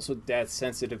horrible. Also, Dad's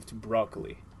sensitive to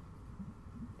broccoli.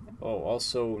 Oh,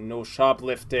 also no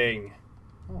shoplifting.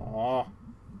 Aww.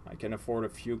 I can afford a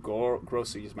few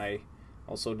groceries, May.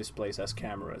 Also, this place has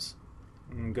cameras.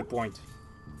 Good point.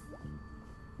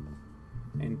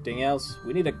 Anything else?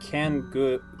 We need a canned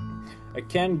good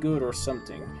or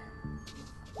something.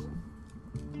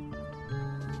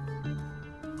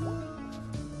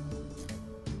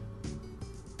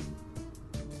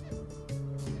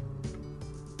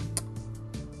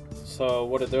 So,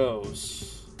 what are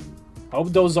those? I hope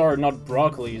those are not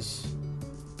broccolis.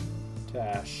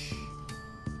 Dash.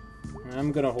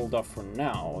 I'm gonna hold off for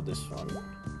now, this one.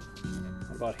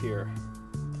 How about here?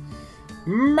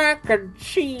 Mac and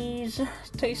cheese,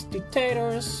 tasty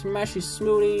taters, mashy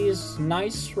smoothies,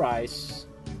 nice rice.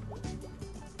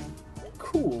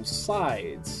 Cool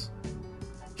sides.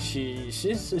 She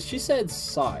said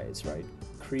sides, right?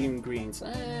 Cream greens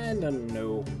and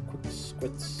no quick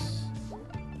squits.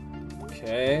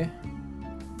 Okay.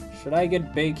 Should I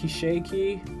get bakey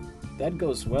shaky? That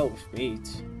goes well with meat.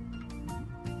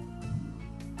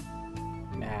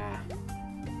 Nah.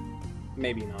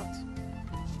 Maybe not.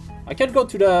 I can go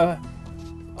to the...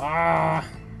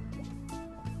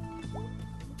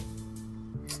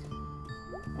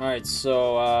 Alright,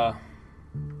 so,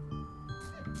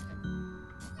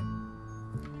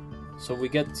 so we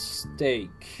get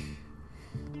steak.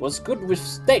 What's good with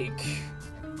steak?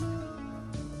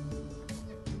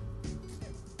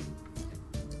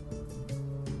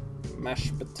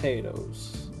 Mashed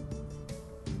potatoes.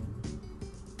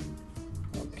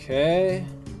 Okay.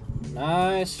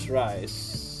 Nice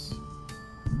rice.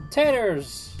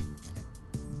 Taters!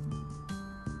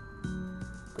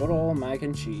 Good old mac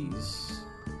and cheese.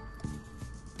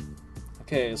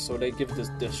 Okay, so they give this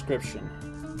description.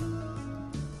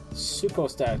 Suko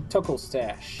stash, Toko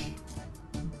stash.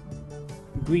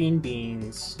 Green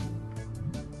beans.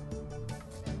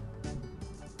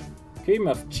 Cream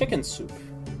of chicken soup.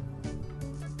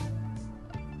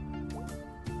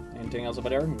 Anything else over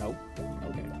there? Nope.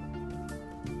 Okay.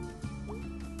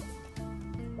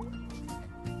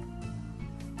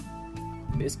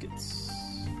 Biscuits.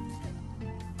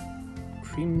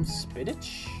 Cream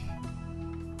spinach.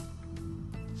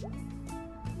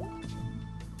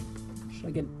 Should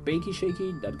I get bakey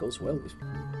shaky? That goes well with me.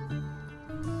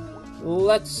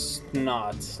 Let's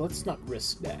not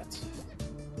risk that.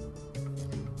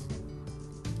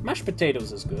 Mashed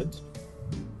potatoes is good.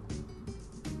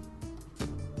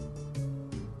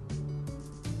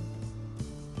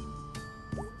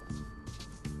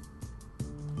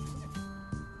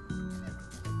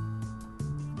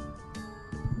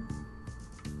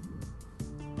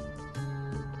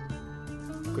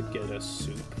 Could get a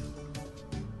soup.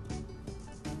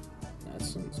 That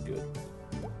sounds good.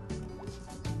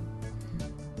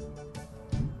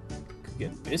 Could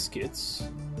get biscuits.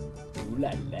 Ooh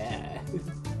la la.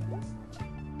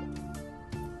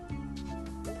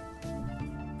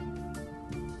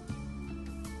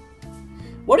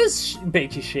 What is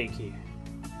bakey shaky?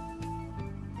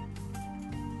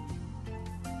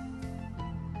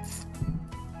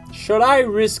 Should I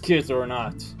risk it or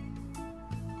not?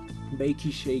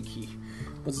 Bakey shaky.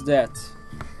 What's that?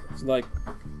 It's like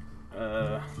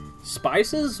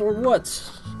spices or what?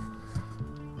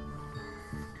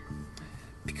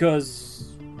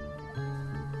 Because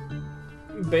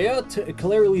Bea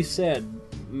clearly said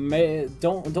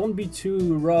don't be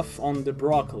too rough on the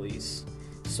broccolis.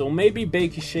 So maybe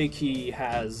bakey shaky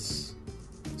has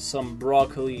some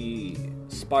broccoli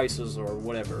spices or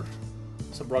whatever,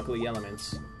 some broccoli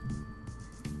elements.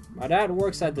 My dad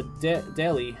works at the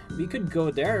deli. We could go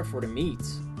there for the meat.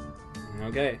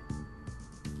 Okay.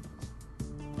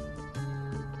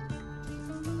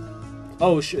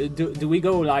 Oh, do we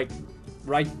go like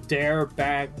right there,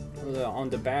 back on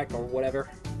the back or whatever?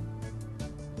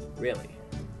 Really?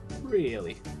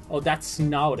 Really? Oh, that's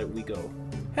now that we go.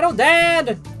 Hello,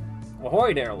 Dad!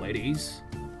 Ahoy there, ladies.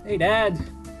 Hey, Dad.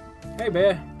 Hey,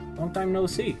 Bear. Long time no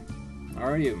see. How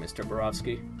are you, Mr.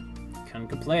 Borowski? Can't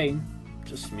complain.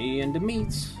 Just me and the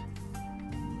meats.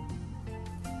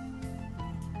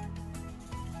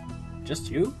 Just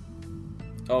you?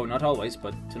 Oh, not always,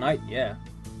 but tonight, yeah.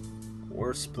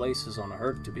 Worst places on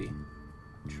earth to be.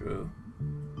 True.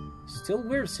 Still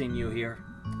weird seeing you here.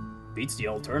 Beats the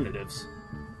alternatives.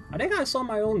 I think I saw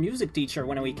my old music teacher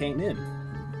when we came in.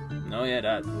 Oh yeah,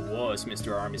 that was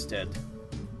Mr. Armistead.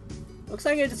 Looks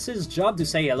like it's his job to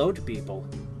say hello to people.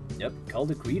 Yep,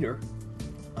 called a greeter.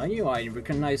 I knew I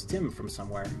recognized him from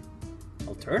somewhere.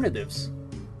 Alternatives?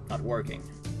 Not working.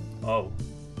 Oh.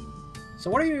 So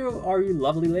what are you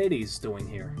lovely ladies doing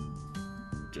here?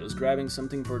 Just grabbing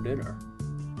something for dinner.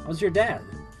 How's your dad?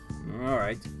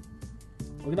 Alright.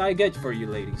 What can I get for you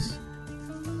ladies?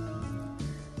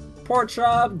 Pork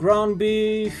chop, ground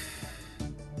beef.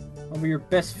 Over your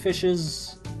best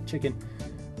fishes. Chicken.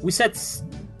 We said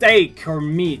steak or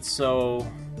meat, so...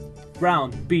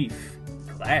 ground beef.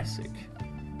 Classic.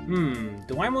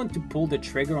 Do I want to pull the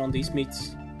trigger on these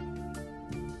meats?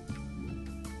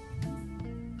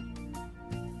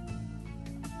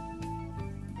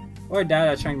 Or Dad,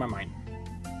 I changed my mind.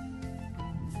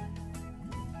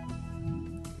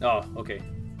 Oh, okay.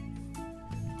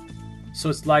 So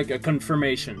it's like a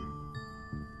confirmation.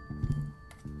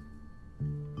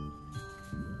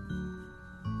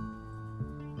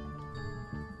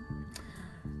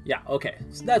 Yeah, okay,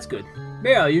 so that's good.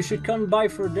 Yeah, you should come by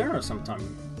for dinner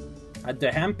sometime. At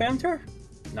the Ham Panther?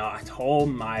 No, at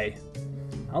home.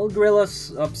 I'll grill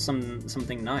us up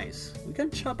something nice. We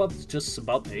can chop up just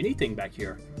about anything back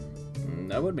here.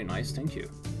 That would be nice, thank you.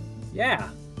 Yeah.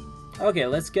 Okay,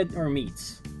 let's get our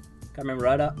meats. Coming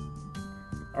right up.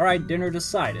 Alright, dinner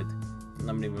decided.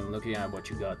 I'm not even looking at what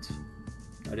you got.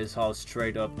 That is how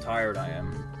straight up tired I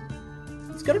am.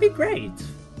 It's gonna be great.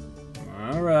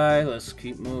 Alright, let's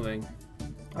keep moving.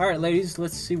 Alright, ladies,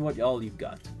 let's see what all you've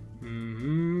got.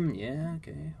 Yeah,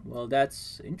 okay. Well,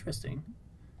 that's interesting.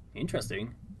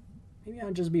 Interesting. Maybe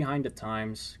I'm just behind the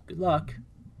times. Good luck.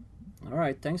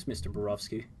 Alright, thanks, Mr.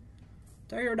 Borowski.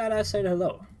 Tell your dad I said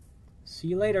hello. See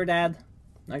you later, Dad.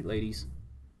 Night, ladies.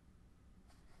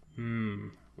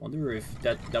 Wonder if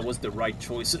that was the right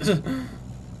choices.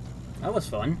 That was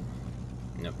fun.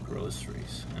 No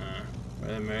groceries.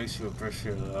 It makes you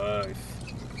appreciate life.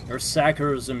 Your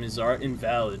sacrisms are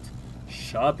invalid.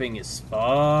 Shopping is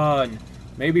fun.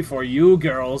 Maybe for you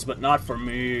girls, but not for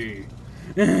me.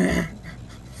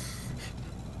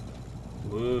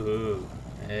 Woohoo.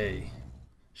 Hey.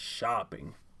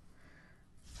 Shopping.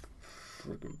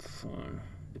 Freaking fun.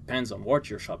 Depends on what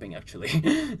you're shopping, actually.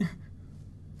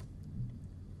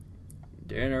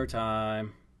 Dinner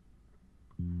time.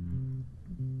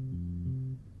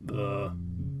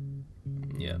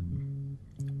 Yeah.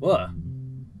 What?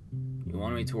 You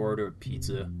want me to order a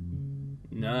pizza?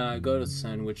 Nah, I got a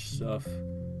sandwich stuff.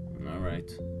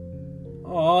 Alright.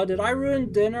 Aw, did I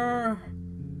ruin dinner?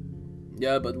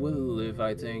 Yeah, but we'll live,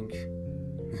 I think.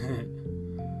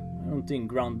 I don't think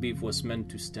ground beef was meant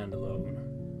to stand alone.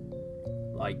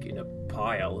 Like in a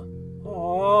pile.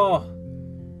 Aw!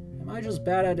 Am I just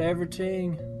bad at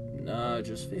everything? Nah,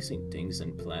 just fixing things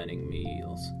and planning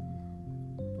meals.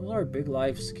 Those are big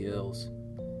life skills.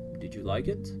 Did you like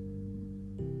it?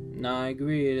 Nah, I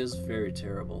agree, it is very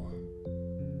terrible.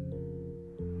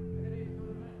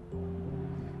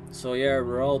 So yeah,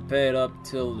 we're all paid up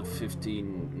till the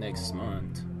 15th next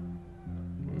month.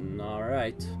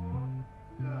 Alright.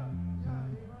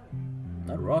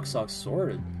 That rucksack's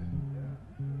sorted.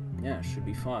 Yeah, should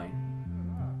be fine.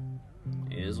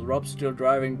 Is Rob still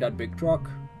driving that big truck?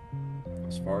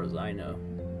 As far as I know.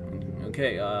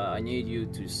 Okay, I need you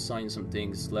to sign some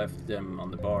things, left them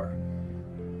on the bar.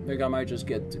 Think I might just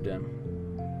get to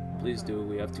them. Please do,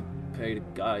 we have to pay the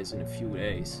guys in a few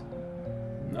days.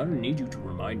 I don't need you to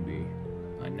remind me.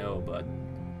 I know, but...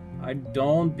 I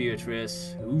don't,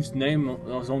 Beatrice. Whose name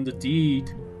was on the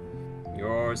deed?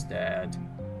 Yours, Dad.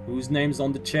 Whose name's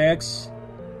on the checks?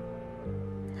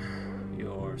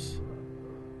 Yours.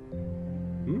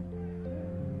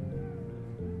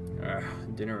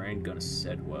 Dinner ain't gonna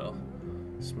set well.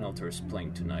 Smelter's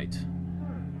playing tonight.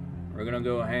 We're gonna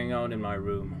go hang out in my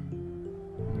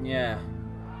room. Yeah.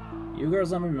 You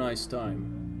girls have a nice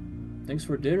time. Thanks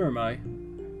for dinner, Mai.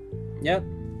 Yep.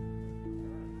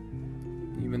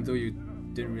 Even though you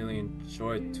didn't really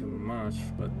enjoy it too much,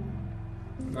 but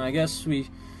I guess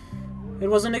it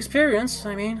was an experience,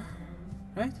 I mean,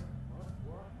 right?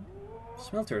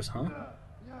 Smelters, huh?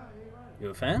 You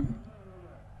a fan?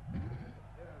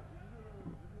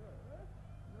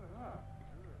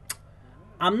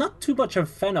 I'm not too much of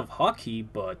a fan of hockey,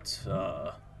 but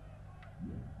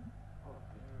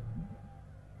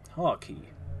hockey.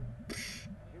 Psh,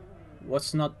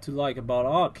 what's not to like about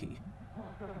hockey?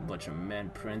 A bunch of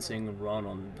men prancing around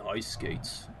on ice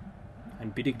skates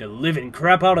and beating the living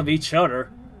crap out of each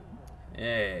other.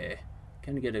 Eh,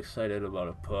 can't get excited about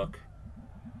a puck.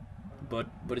 But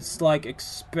it's like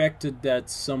expected that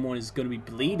someone is gonna be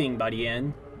bleeding by the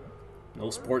end. No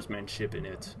sportsmanship in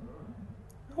it.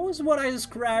 How is what I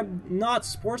described not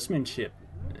sportsmanship?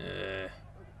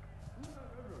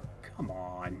 Come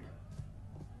on.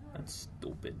 That's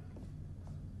stupid.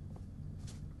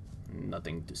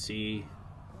 Nothing to see.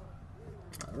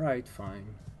 Alright,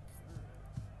 fine.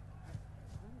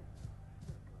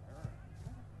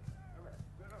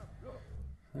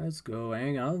 Let's go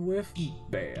hang out with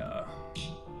Bea.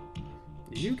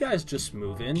 Did you guys just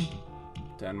move in?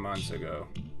 10 months ago.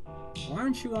 Why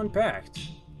aren't you unpacked?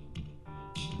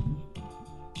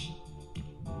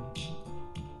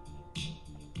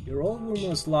 Your old room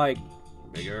was like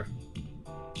bigger.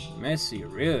 Messy,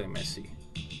 really messy.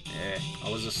 I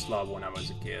was a slob when I was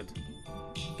a kid.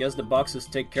 Guess the boxes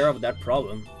take care of that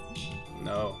problem.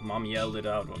 No, Mom yelled it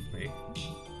out of me.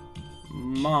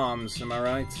 Moms, am I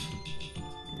right?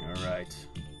 You're right.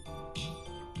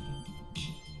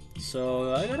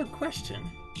 So I got a question.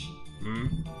 Your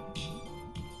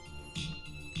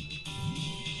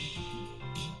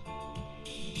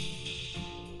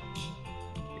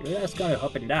dad's kind of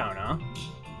up and down, huh?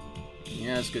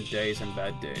 Yeah, it's good days and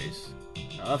bad days.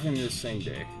 Often the same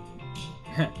day.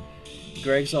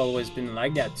 Greg's always been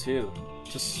like that too.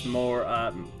 Just more,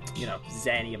 you know,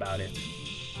 zany about it.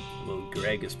 Well,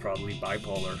 Greg is probably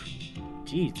bipolar.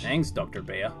 Gee, thanks, Dr.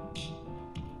 Bea.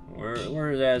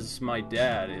 Whereas my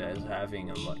dad is having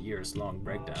a years-long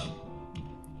breakdown.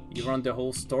 You run the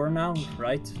whole store now,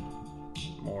 right?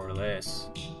 More or less.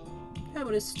 Yeah,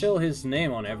 but it's still his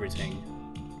name on everything.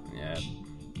 Yeah.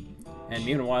 And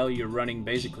meanwhile, you're running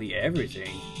basically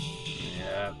everything.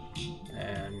 Yeah.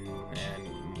 And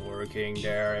working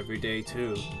there every day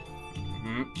too.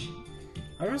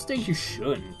 I just think you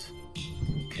shouldn't.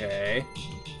 Okay.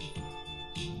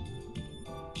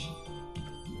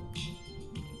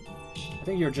 I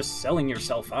think you're just selling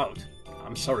yourself out.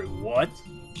 I'm sorry, what?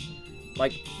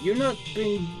 Like, you're not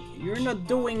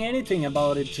doing anything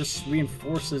about it, just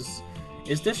reinforces.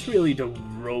 Is this really the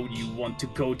road you want to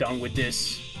go down with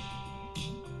this?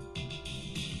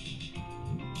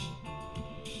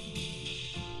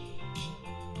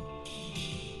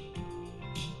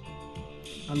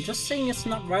 I'm just saying it's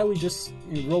not Riley, just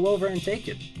roll over and take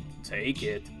it. Take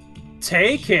it.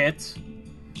 Take it!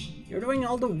 You're doing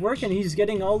all the work and he's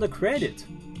getting all the credit.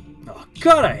 Oh,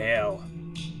 God of hell!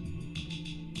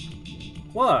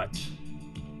 What?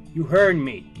 You heard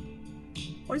me.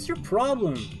 What is your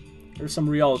problem? There's some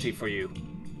reality for you.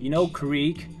 You know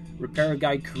Creek? Repair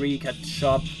guy Creek at the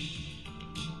shop?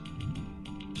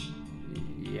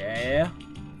 Yeah?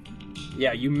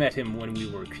 Yeah, you met him when we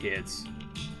were kids.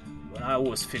 When I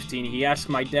was 15, he asked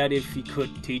my dad if he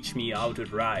could teach me how to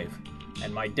drive.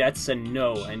 And my dad said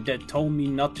no, and Dad told me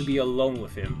not to be alone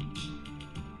with him.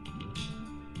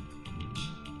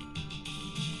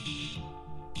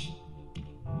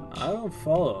 I don't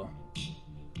follow.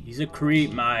 He's a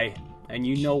creep, Mai. And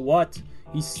you know what?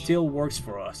 He still works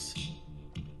for us.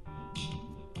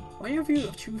 Why have you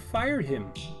fired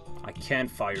him? I can't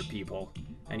fire people.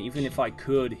 And even if I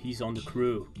could, he's on the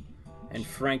crew. And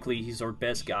frankly, he's our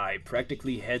best guy.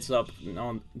 Practically heads up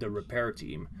on the repair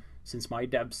team. Since my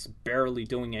dad's barely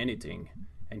doing anything,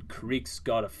 and Creek's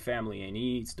got a family and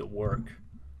he needs to work.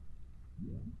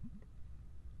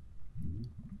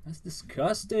 That's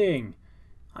disgusting.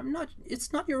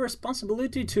 It's not your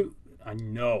responsibility to... I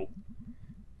know.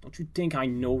 Don't you think I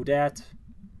know that?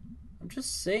 I'm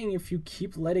just saying if you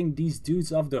keep letting these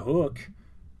dudes off the hook...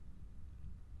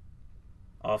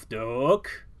 Off the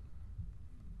hook?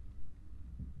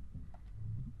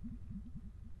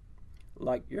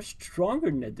 Like, you're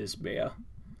stronger than this, Bea.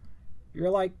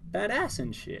 You're like badass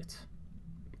and shit.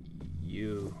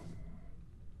 You...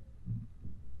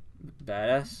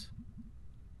 Badass?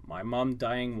 My mom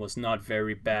dying was not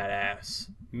very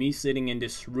badass. Me sitting in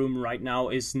this room right now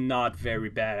is not very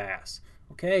badass.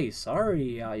 Okay,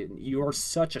 sorry, you're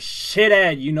such a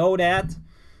shithead, you know that?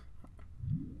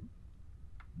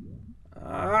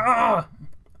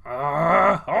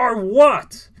 Or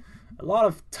what? A lot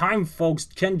of time folks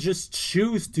can just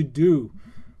choose to do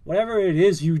whatever it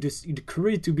is you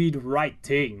decree to be the right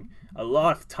thing. A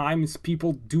lot of times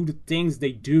people do the things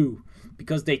they do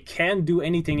because they can't do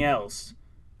anything else.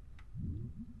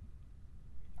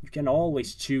 You can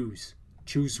always choose.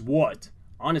 Choose what?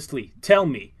 Honestly, tell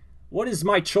me. What is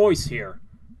my choice here?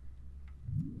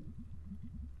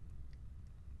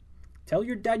 Tell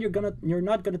your dad you're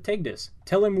not gonna take this.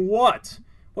 Tell him what?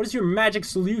 What is your magic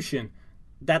solution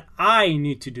that I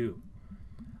need to do?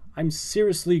 I'm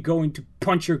seriously going to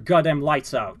punch your goddamn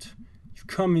lights out. You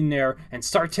come in there and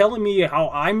start telling me how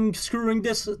I'm screwing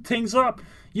things up.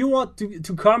 You want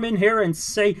to come in here and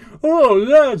say, oh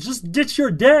yeah, just ditch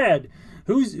your dad,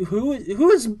 who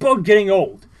is about getting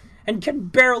old and can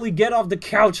barely get off the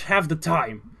couch half the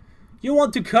time. You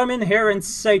want to come in here and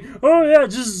say, oh yeah,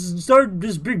 just start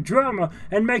this big drama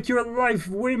and make your life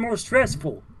way more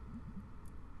stressful.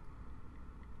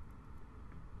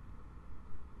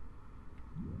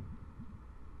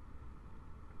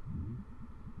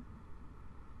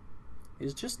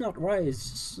 It's just not right.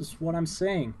 It's just what I'm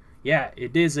saying. Yeah,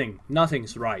 it isn't.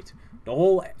 Nothing's right. The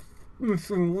whole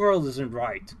world isn't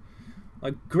right.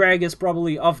 Like, Greg is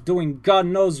probably off doing God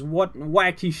knows what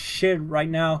wacky shit right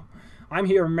now. I'm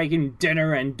here making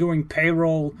dinner and doing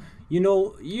payroll. You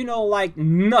know, like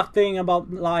nothing about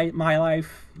my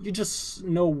life. You just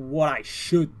know what I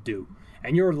should do.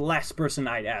 And you're the last person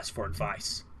I'd ask for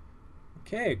advice.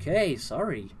 Okay,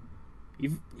 sorry.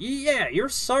 Yeah, you're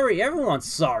sorry.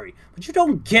 Everyone's sorry. But you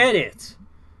don't get it.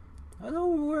 I thought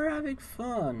we were having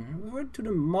fun. We went to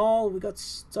the mall, we got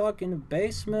stuck in the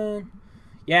basement.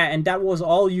 Yeah, and that was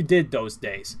all you did those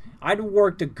days. I'd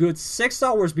worked a good 6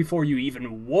 hours before you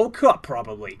even woke up,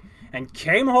 probably, and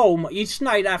came home each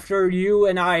night after you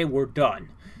and I were done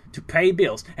to pay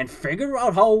bills and figure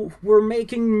out how we're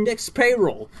making next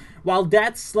payroll while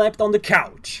Dad slept on the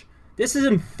couch. This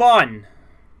isn't fun.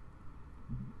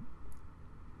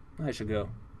 I should go.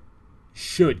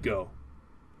 Should go.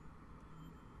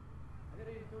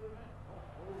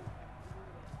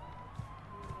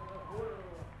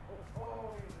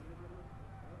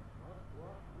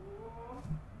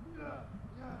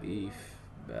 Beef,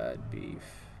 bad beef.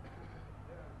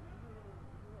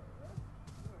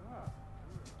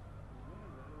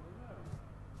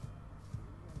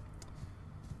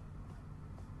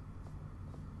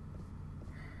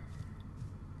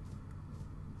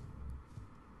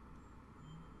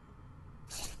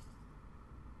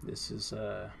 This is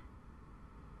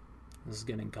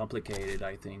getting complicated,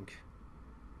 I think.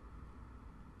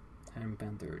 Ham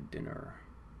Panther dinner.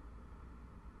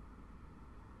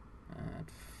 At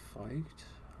fight?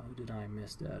 How did I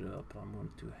mess that up? I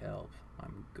want to help.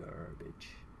 I'm garbage.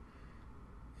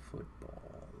 Football.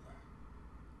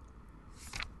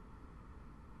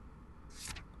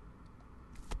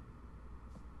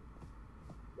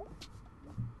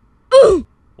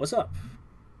 What's up?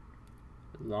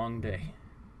 Long day.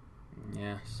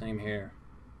 Yeah, same here.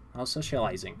 How's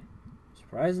socializing?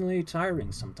 Surprisingly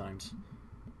tiring sometimes.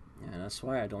 Yeah, that's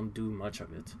why I don't do much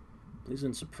of it.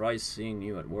 Pleasant surprise seeing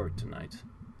you at work tonight.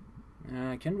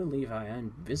 I can't believe I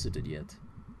haven't visited yet.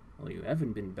 Well, you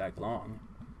haven't been back long,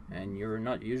 and you're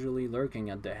not usually lurking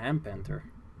at the Ham Panther.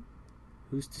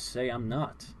 Who's to say I'm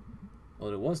not?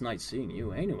 Well, it was nice seeing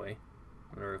you anyway.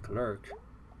 Or a clerk.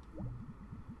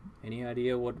 Any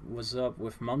idea what was up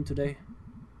with Mom today?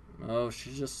 Oh,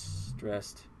 she's just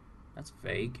stressed. That's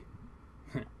vague.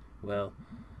 Well,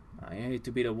 I hate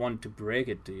to be the one to break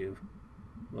it to you,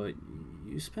 but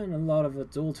you spend a lot of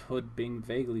adulthood being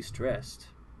vaguely stressed.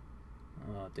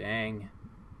 Oh, dang.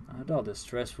 I thought the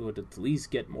stress would at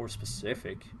least get more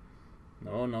specific.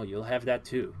 No, you'll have that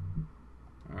too.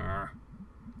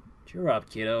 Cheer up,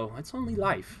 kiddo. It's only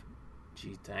life.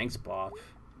 Gee, thanks, Bob.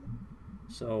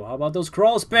 So, how about those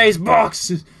crawl space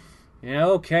boxes? Yeah,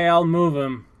 okay, I'll move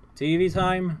them. TV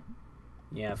time?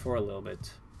 Yeah, for a little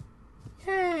bit.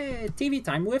 Yay! TV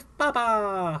time with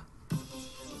Papa!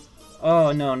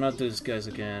 Oh no, not those guys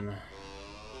again.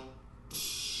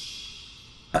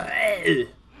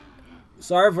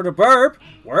 Sorry for the burp.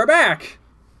 We're back.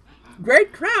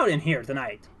 Great crowd in here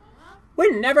tonight. We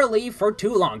never leave for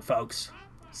too long, folks.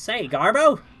 Say,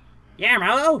 Garbo? Yeah,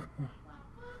 Mallow?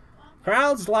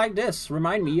 Crowds like this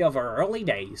remind me of our early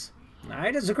days.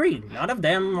 I disagree. None of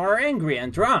them are angry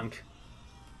and drunk.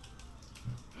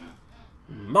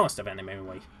 Most of them,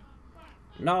 anyway.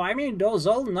 No, I mean those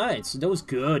old nights, those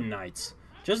good nights.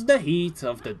 Just the heat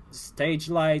of the stage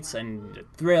lights and the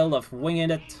thrill of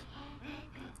winging it.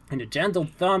 And the gentle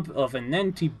thump of an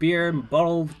empty beer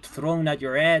bottle thrown at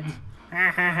your head.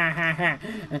 Ha ha ha ha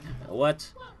ha.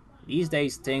 What? These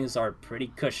days things are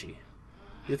pretty cushy.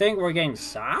 You think we're getting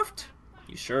soft?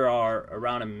 You sure are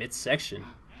around a midsection.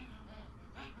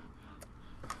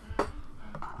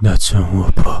 That's a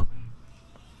whooper.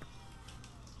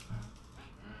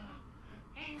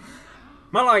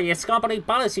 Malloy, it's company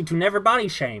policy to never body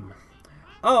shame.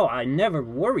 Oh, I never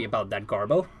worry about that,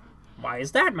 Garbo. Why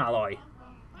is that, Malloy?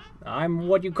 I'm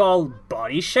what you call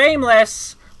body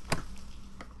shameless.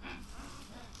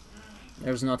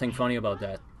 There's nothing funny about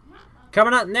that.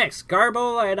 Coming up next,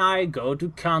 Garbo and I go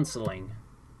to counseling.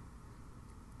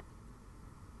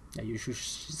 Yeah, you should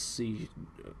see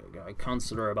a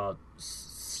counselor about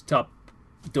stop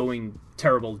doing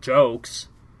terrible jokes.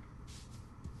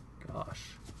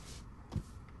 Gosh.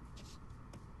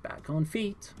 Back on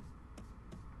feet.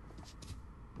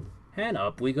 And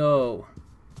up we go.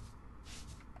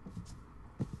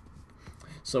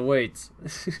 So wait,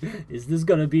 is this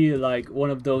gonna be like one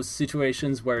of those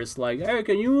situations where it's like, hey,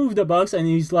 can you move the box? And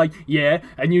he's like, yeah,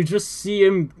 and you just see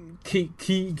him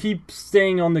keep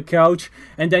staying on the couch,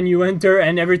 and then you enter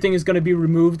and everything is gonna be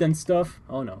removed and stuff?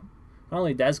 Oh no,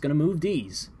 only Dad's gonna move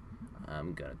these.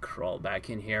 I'm gonna crawl back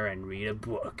in here and read a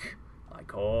book,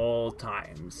 like old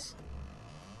times.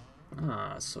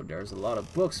 Ah, so there's a lot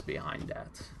of books behind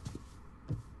that.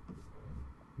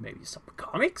 Maybe some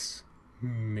comics?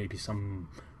 Maybe some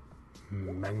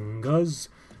mangas?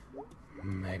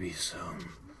 Maybe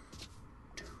some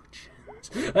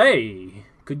doujins. Hey,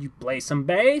 could you play some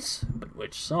bass? But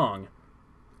which song?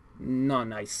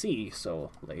 None I see,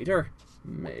 so later,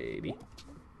 maybe.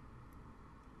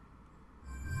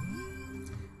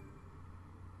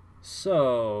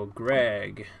 So,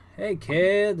 Greg. Hey,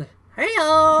 kid.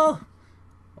 Hey-o!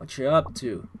 What you up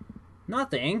to?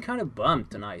 Nothing. Kind of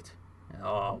bummed tonight.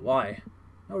 Oh, why?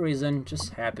 No reason.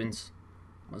 Just happens.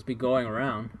 Must be going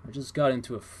around. I just got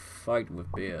into a fight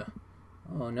with Bea.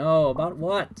 Oh no, about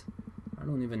what? I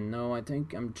don't even know. I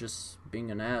think I'm just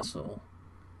being an asshole.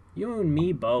 You and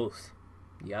me both.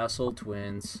 The asshole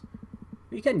twins.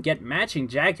 We can get matching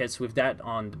jackets with that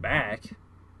on the back.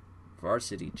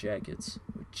 Varsity jackets.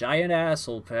 With giant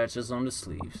asshole patches on the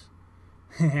sleeves.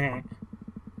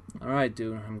 Alright,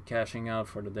 dude. I'm cashing out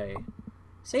for the day.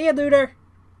 See ya, duder!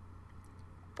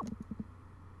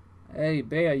 Hey,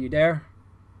 Bea, you there?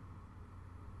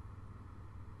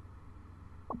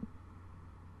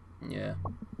 Yeah.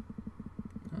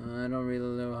 I don't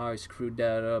really know how I screwed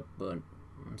that up, but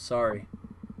I'm sorry.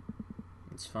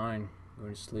 It's fine. Go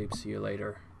to sleep. See you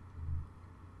later.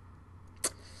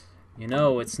 You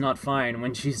know it's not fine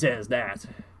when she says that.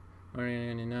 From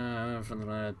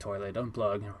the toilet.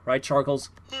 Unplug. Right, Charkles?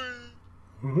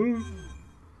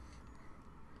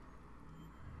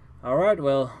 Alright,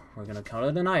 well, we're gonna call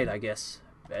it a night, I guess.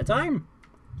 Bedtime?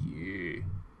 Yeah.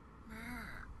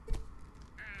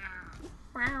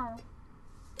 Meow.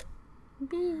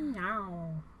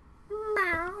 Meow.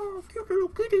 Meow. Cute little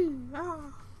kitty.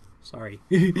 Ah. Sorry.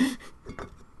 it's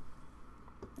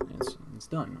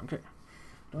done. Okay.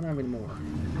 Don't have any more.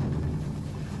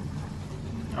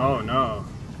 Oh no.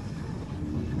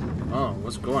 Oh,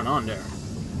 what's going on there?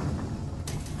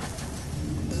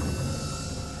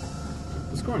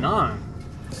 What's going on?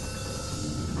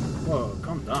 Whoa,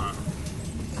 calm down.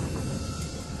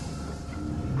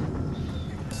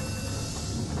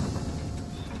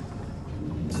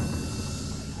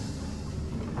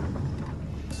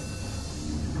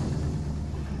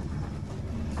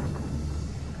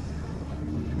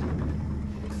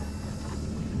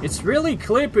 It's really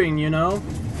clipping, you know.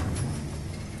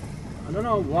 I don't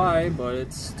know why, but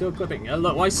it's still clipping.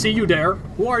 Hello, I see you there.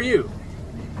 Who are you?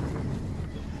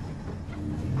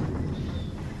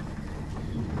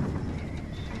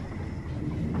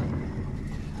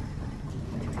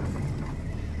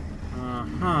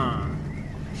 Uh-huh.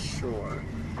 Sure.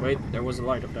 Wait, there was a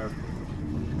light up there.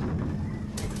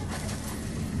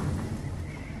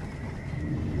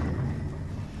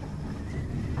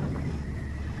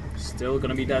 Still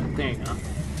gonna be that thing, huh?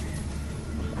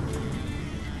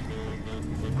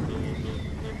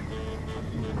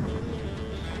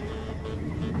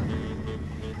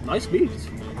 Nice beats.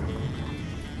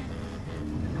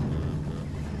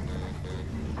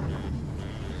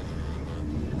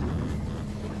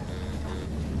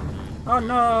 Oh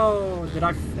no! Did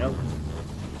I fail?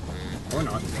 Or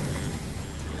not?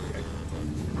 Okay.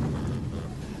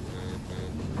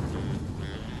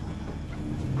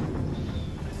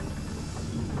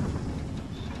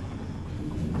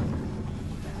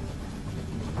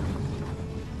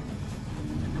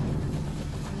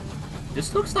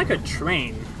 This looks like a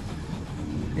train.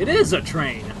 It is a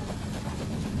train.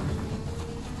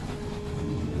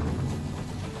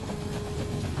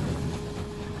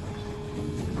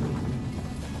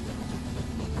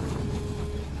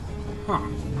 Huh.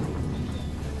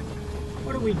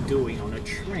 What are we doing on a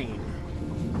train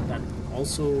that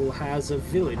also has a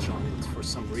village on it for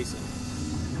some reason?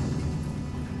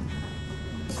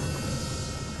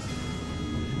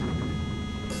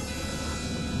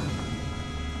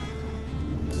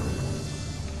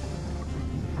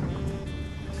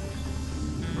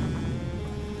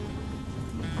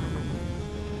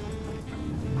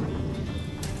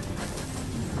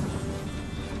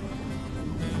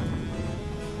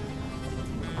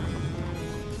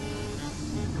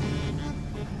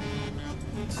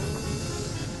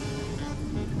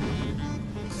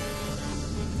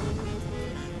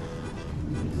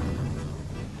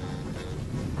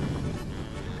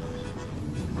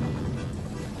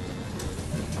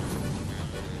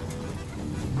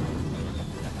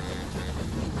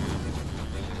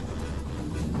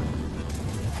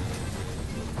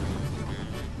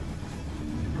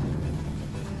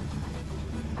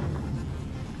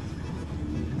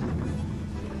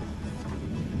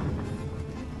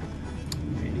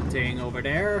 Over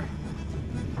there.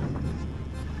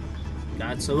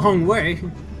 That's a long way.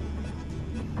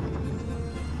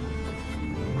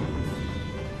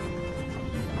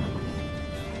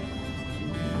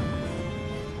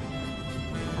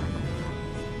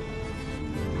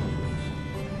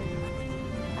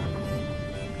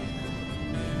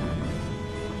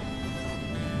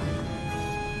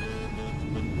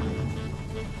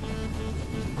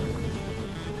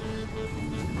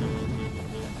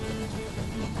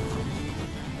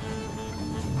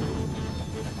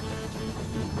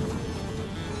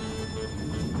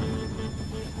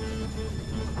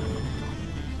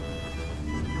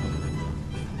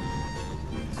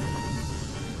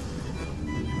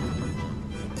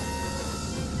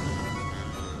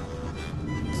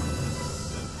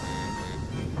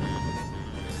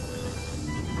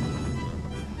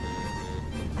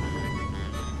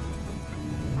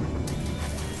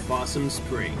 Blossom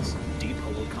Springs, Deep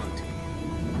Hollow County.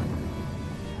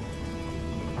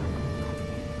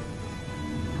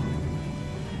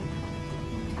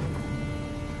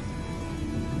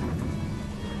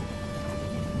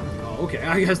 Oh, okay,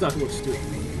 I guess that was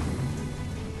doing me.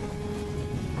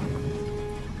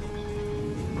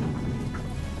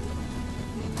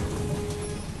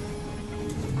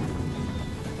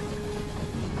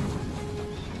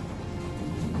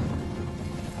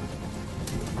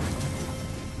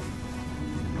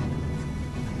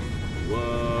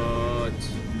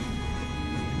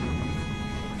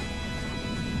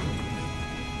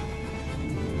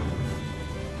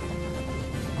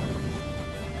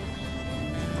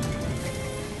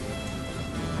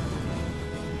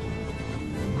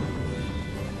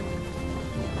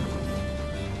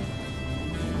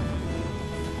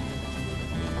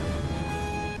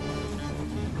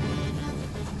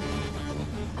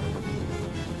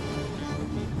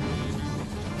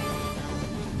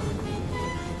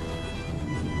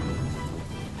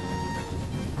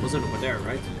 Was it over there,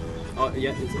 right? Oh,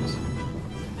 yeah, it is.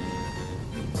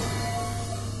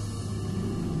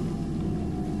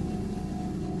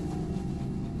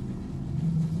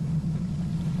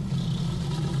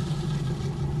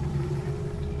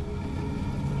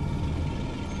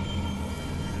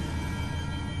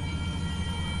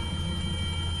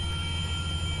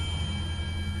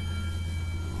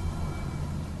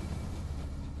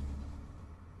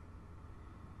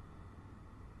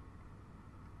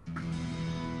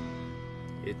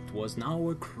 It was now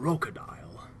a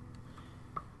crocodile.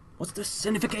 What's the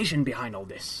signification behind all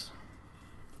this?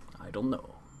 I don't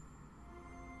know.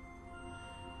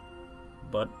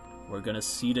 But we're gonna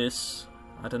see this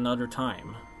at another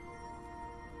time.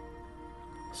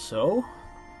 So,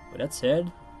 with that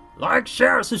said, like,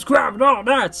 share, subscribe, and all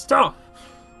that stuff!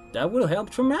 That will help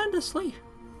tremendously.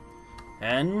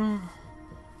 And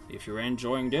if you're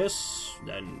enjoying this,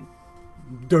 then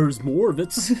there's more of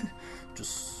it.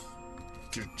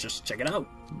 Just check it out.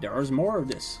 There's more of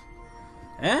this.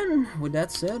 And with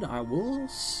that said, I will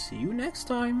see you next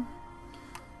time.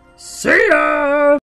 See ya!